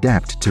let them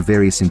adapt to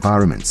various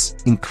environments,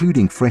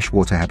 including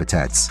freshwater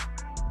habitats.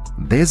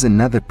 There's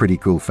another pretty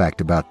cool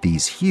fact about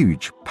these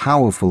huge,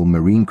 powerful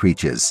marine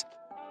creatures.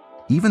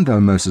 Even though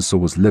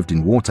mosasaurs lived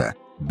in water,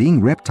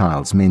 being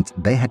reptiles meant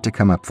they had to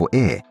come up for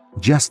air,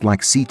 just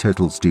like sea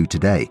turtles do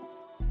today.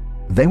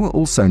 They were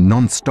also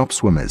non-stop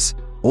swimmers,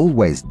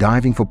 always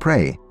diving for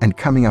prey and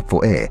coming up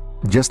for air,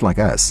 just like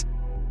us.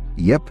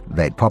 Yep,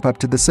 they'd pop up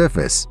to the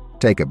surface,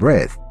 take a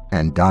breath,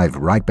 and dive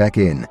right back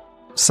in.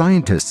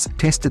 Scientists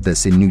tested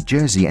this in New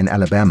Jersey and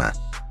Alabama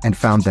and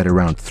found that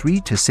around 3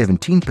 to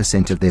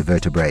 17% of their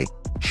vertebrae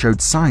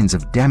showed signs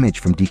of damage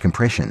from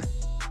decompression.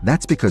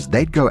 That's because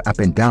they'd go up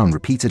and down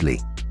repeatedly.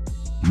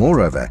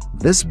 Moreover,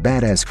 this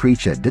badass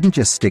creature didn't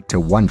just stick to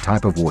one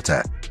type of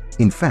water.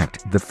 In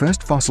fact, the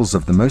first fossils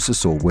of the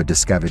mosasaur were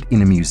discovered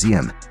in a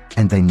museum,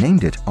 and they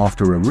named it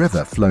after a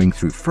river flowing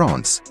through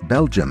France,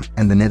 Belgium,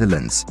 and the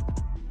Netherlands.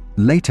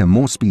 Later,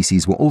 more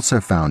species were also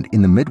found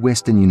in the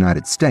Midwestern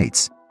United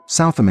States,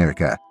 South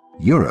America,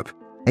 Europe,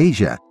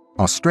 Asia,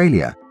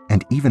 Australia,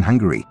 and even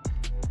Hungary.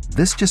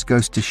 This just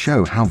goes to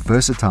show how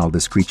versatile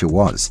this creature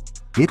was.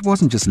 It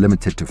wasn't just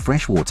limited to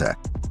freshwater,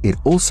 it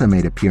also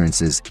made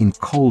appearances in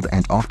cold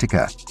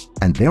Antarctica,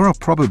 and there are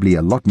probably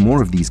a lot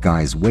more of these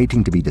guys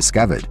waiting to be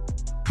discovered,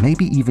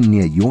 maybe even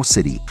near your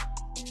city.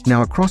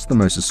 Now, across the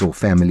mosasaur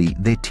family,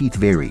 their teeth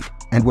varied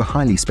and were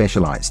highly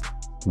specialized,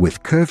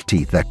 with curved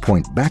teeth that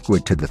point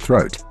backward to the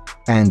throat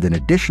and an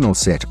additional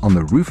set on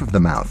the roof of the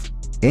mouth.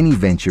 Any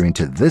venture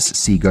into this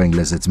seagoing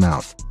lizard's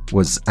mouth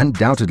was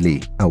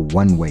undoubtedly a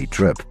one-way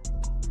trip.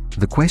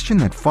 The question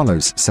that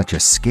follows such a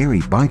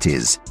scary bite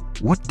is,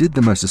 what did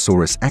the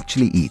Mosasaurus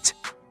actually eat?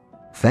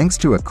 Thanks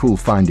to a cool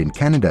find in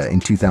Canada in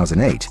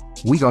 2008,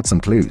 we got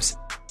some clues.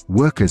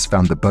 Workers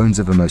found the bones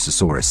of a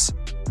Mosasaurus.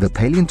 The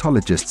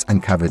paleontologists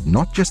uncovered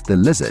not just the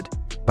lizard,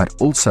 but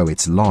also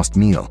its last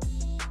meal.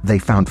 They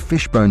found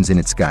fish bones in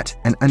its gut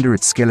and under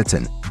its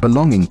skeleton,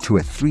 belonging to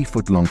a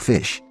 3-foot-long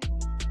fish.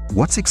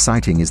 What's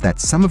exciting is that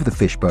some of the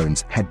fish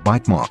bones had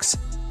bite marks,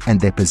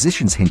 and their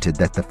positions hinted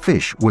that the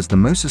fish was the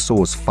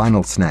mosasaur's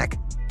final snack.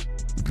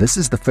 This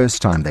is the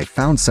first time they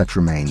found such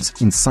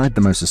remains inside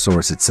the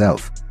Mosasaurus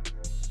itself.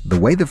 The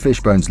way the fish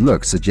bones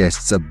look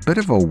suggests a bit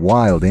of a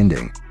wild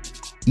ending.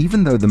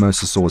 Even though the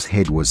mosasaur's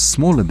head was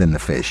smaller than the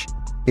fish,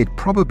 it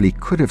probably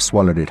could have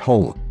swallowed it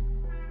whole.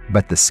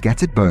 But the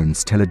scattered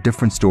bones tell a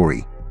different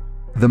story.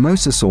 The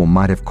mosasaur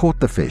might have caught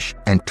the fish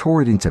and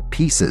tore it into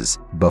pieces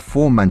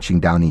before munching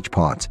down each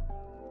part.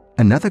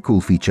 Another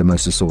cool feature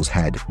mosasaurs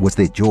had was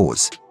their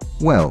jaws.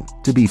 Well,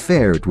 to be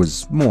fair, it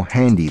was more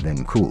handy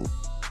than cool.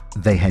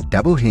 They had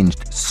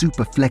double-hinged,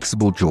 super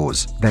flexible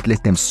jaws that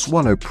let them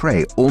swallow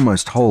prey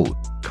almost whole,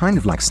 kind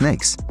of like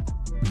snakes.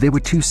 There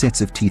were 2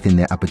 sets of teeth in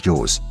their upper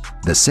jaws.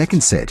 The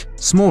second set,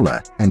 smaller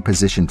and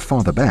positioned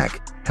farther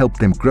back, helped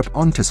them grip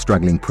onto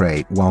struggling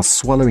prey while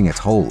swallowing it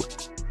whole.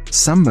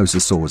 Some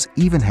mosasaurs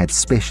even had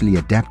specially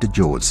adapted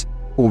jaws,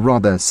 or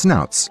rather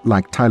snouts,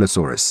 like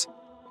Tylosaurus.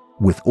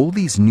 With all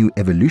these new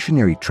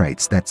evolutionary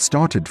traits that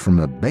started from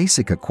a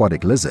basic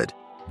aquatic lizard,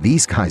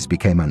 these guys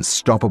became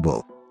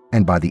unstoppable,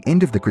 and by the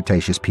end of the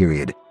Cretaceous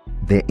period,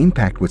 their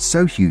impact was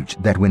so huge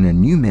that when a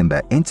new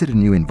member entered a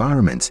new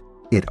environment,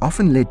 it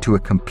often led to a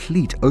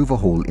complete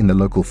overhaul in the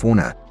local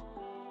fauna.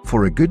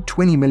 For a good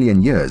 20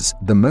 million years,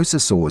 the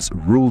mosasaurs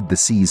ruled the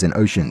seas and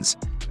oceans,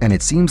 and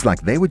it seems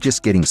like they were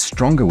just getting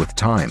stronger with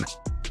time.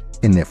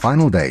 In their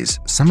final days,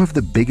 some of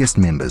the biggest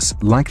members,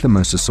 like the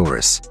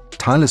Mosasaurus,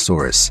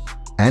 Tylosaurus,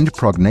 and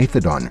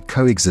Prognathodon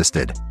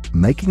coexisted,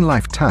 making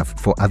life tough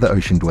for other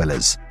ocean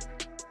dwellers.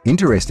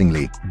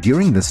 Interestingly,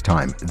 during this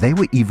time, they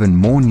were even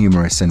more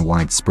numerous and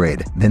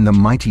widespread than the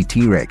mighty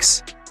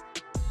T-Rex.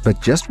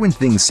 But just when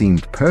things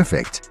seemed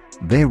perfect,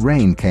 their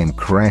reign came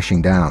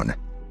crashing down.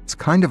 It's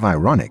kind of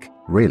ironic,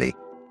 really.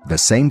 The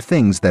same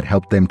things that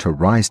helped them to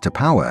rise to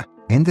power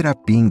ended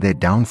up being their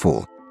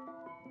downfall.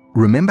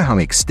 Remember how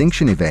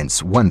extinction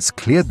events once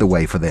cleared the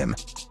way for them?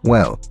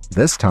 Well,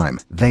 this time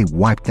they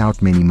wiped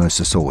out many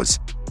mosasaurs,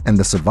 and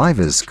the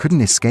survivors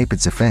couldn't escape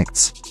its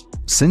effects.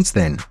 Since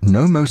then,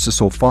 no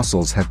mosasaur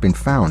fossils have been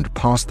found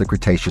past the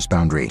Cretaceous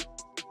boundary,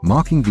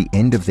 marking the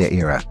end of their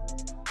era.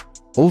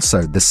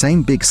 Also, the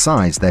same big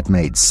size that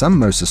made some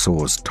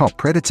mosasaurs top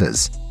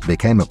predators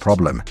became a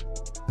problem.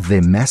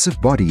 Their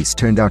massive bodies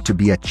turned out to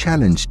be a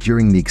challenge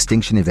during the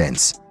extinction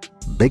events.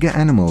 Bigger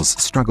animals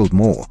struggled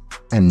more,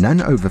 and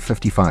none over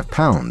 55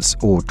 pounds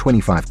or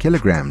 25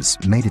 kilograms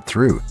made it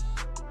through.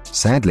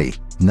 Sadly,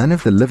 none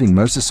of the living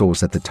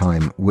mosasaurs at the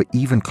time were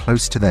even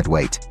close to that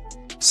weight.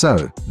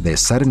 So, their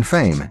sudden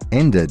fame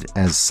ended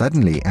as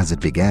suddenly as it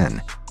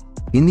began.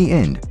 In the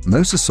end,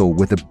 mosasaurs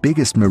were the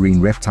biggest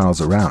marine reptiles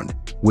around,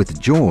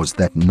 with jaws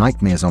that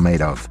nightmares are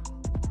made of.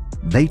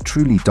 They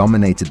truly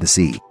dominated the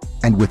sea,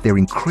 and with their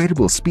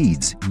incredible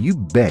speeds, you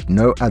bet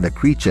no other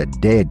creature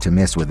dared to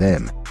mess with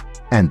them.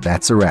 And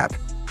that's a wrap.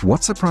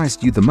 What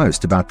surprised you the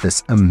most about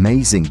this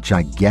amazing,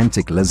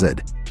 gigantic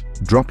lizard?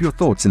 Drop your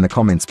thoughts in the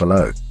comments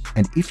below.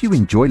 And if you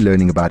enjoy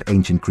learning about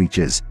ancient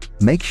creatures,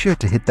 make sure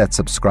to hit that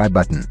subscribe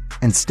button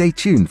and stay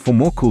tuned for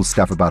more cool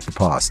stuff about the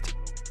past.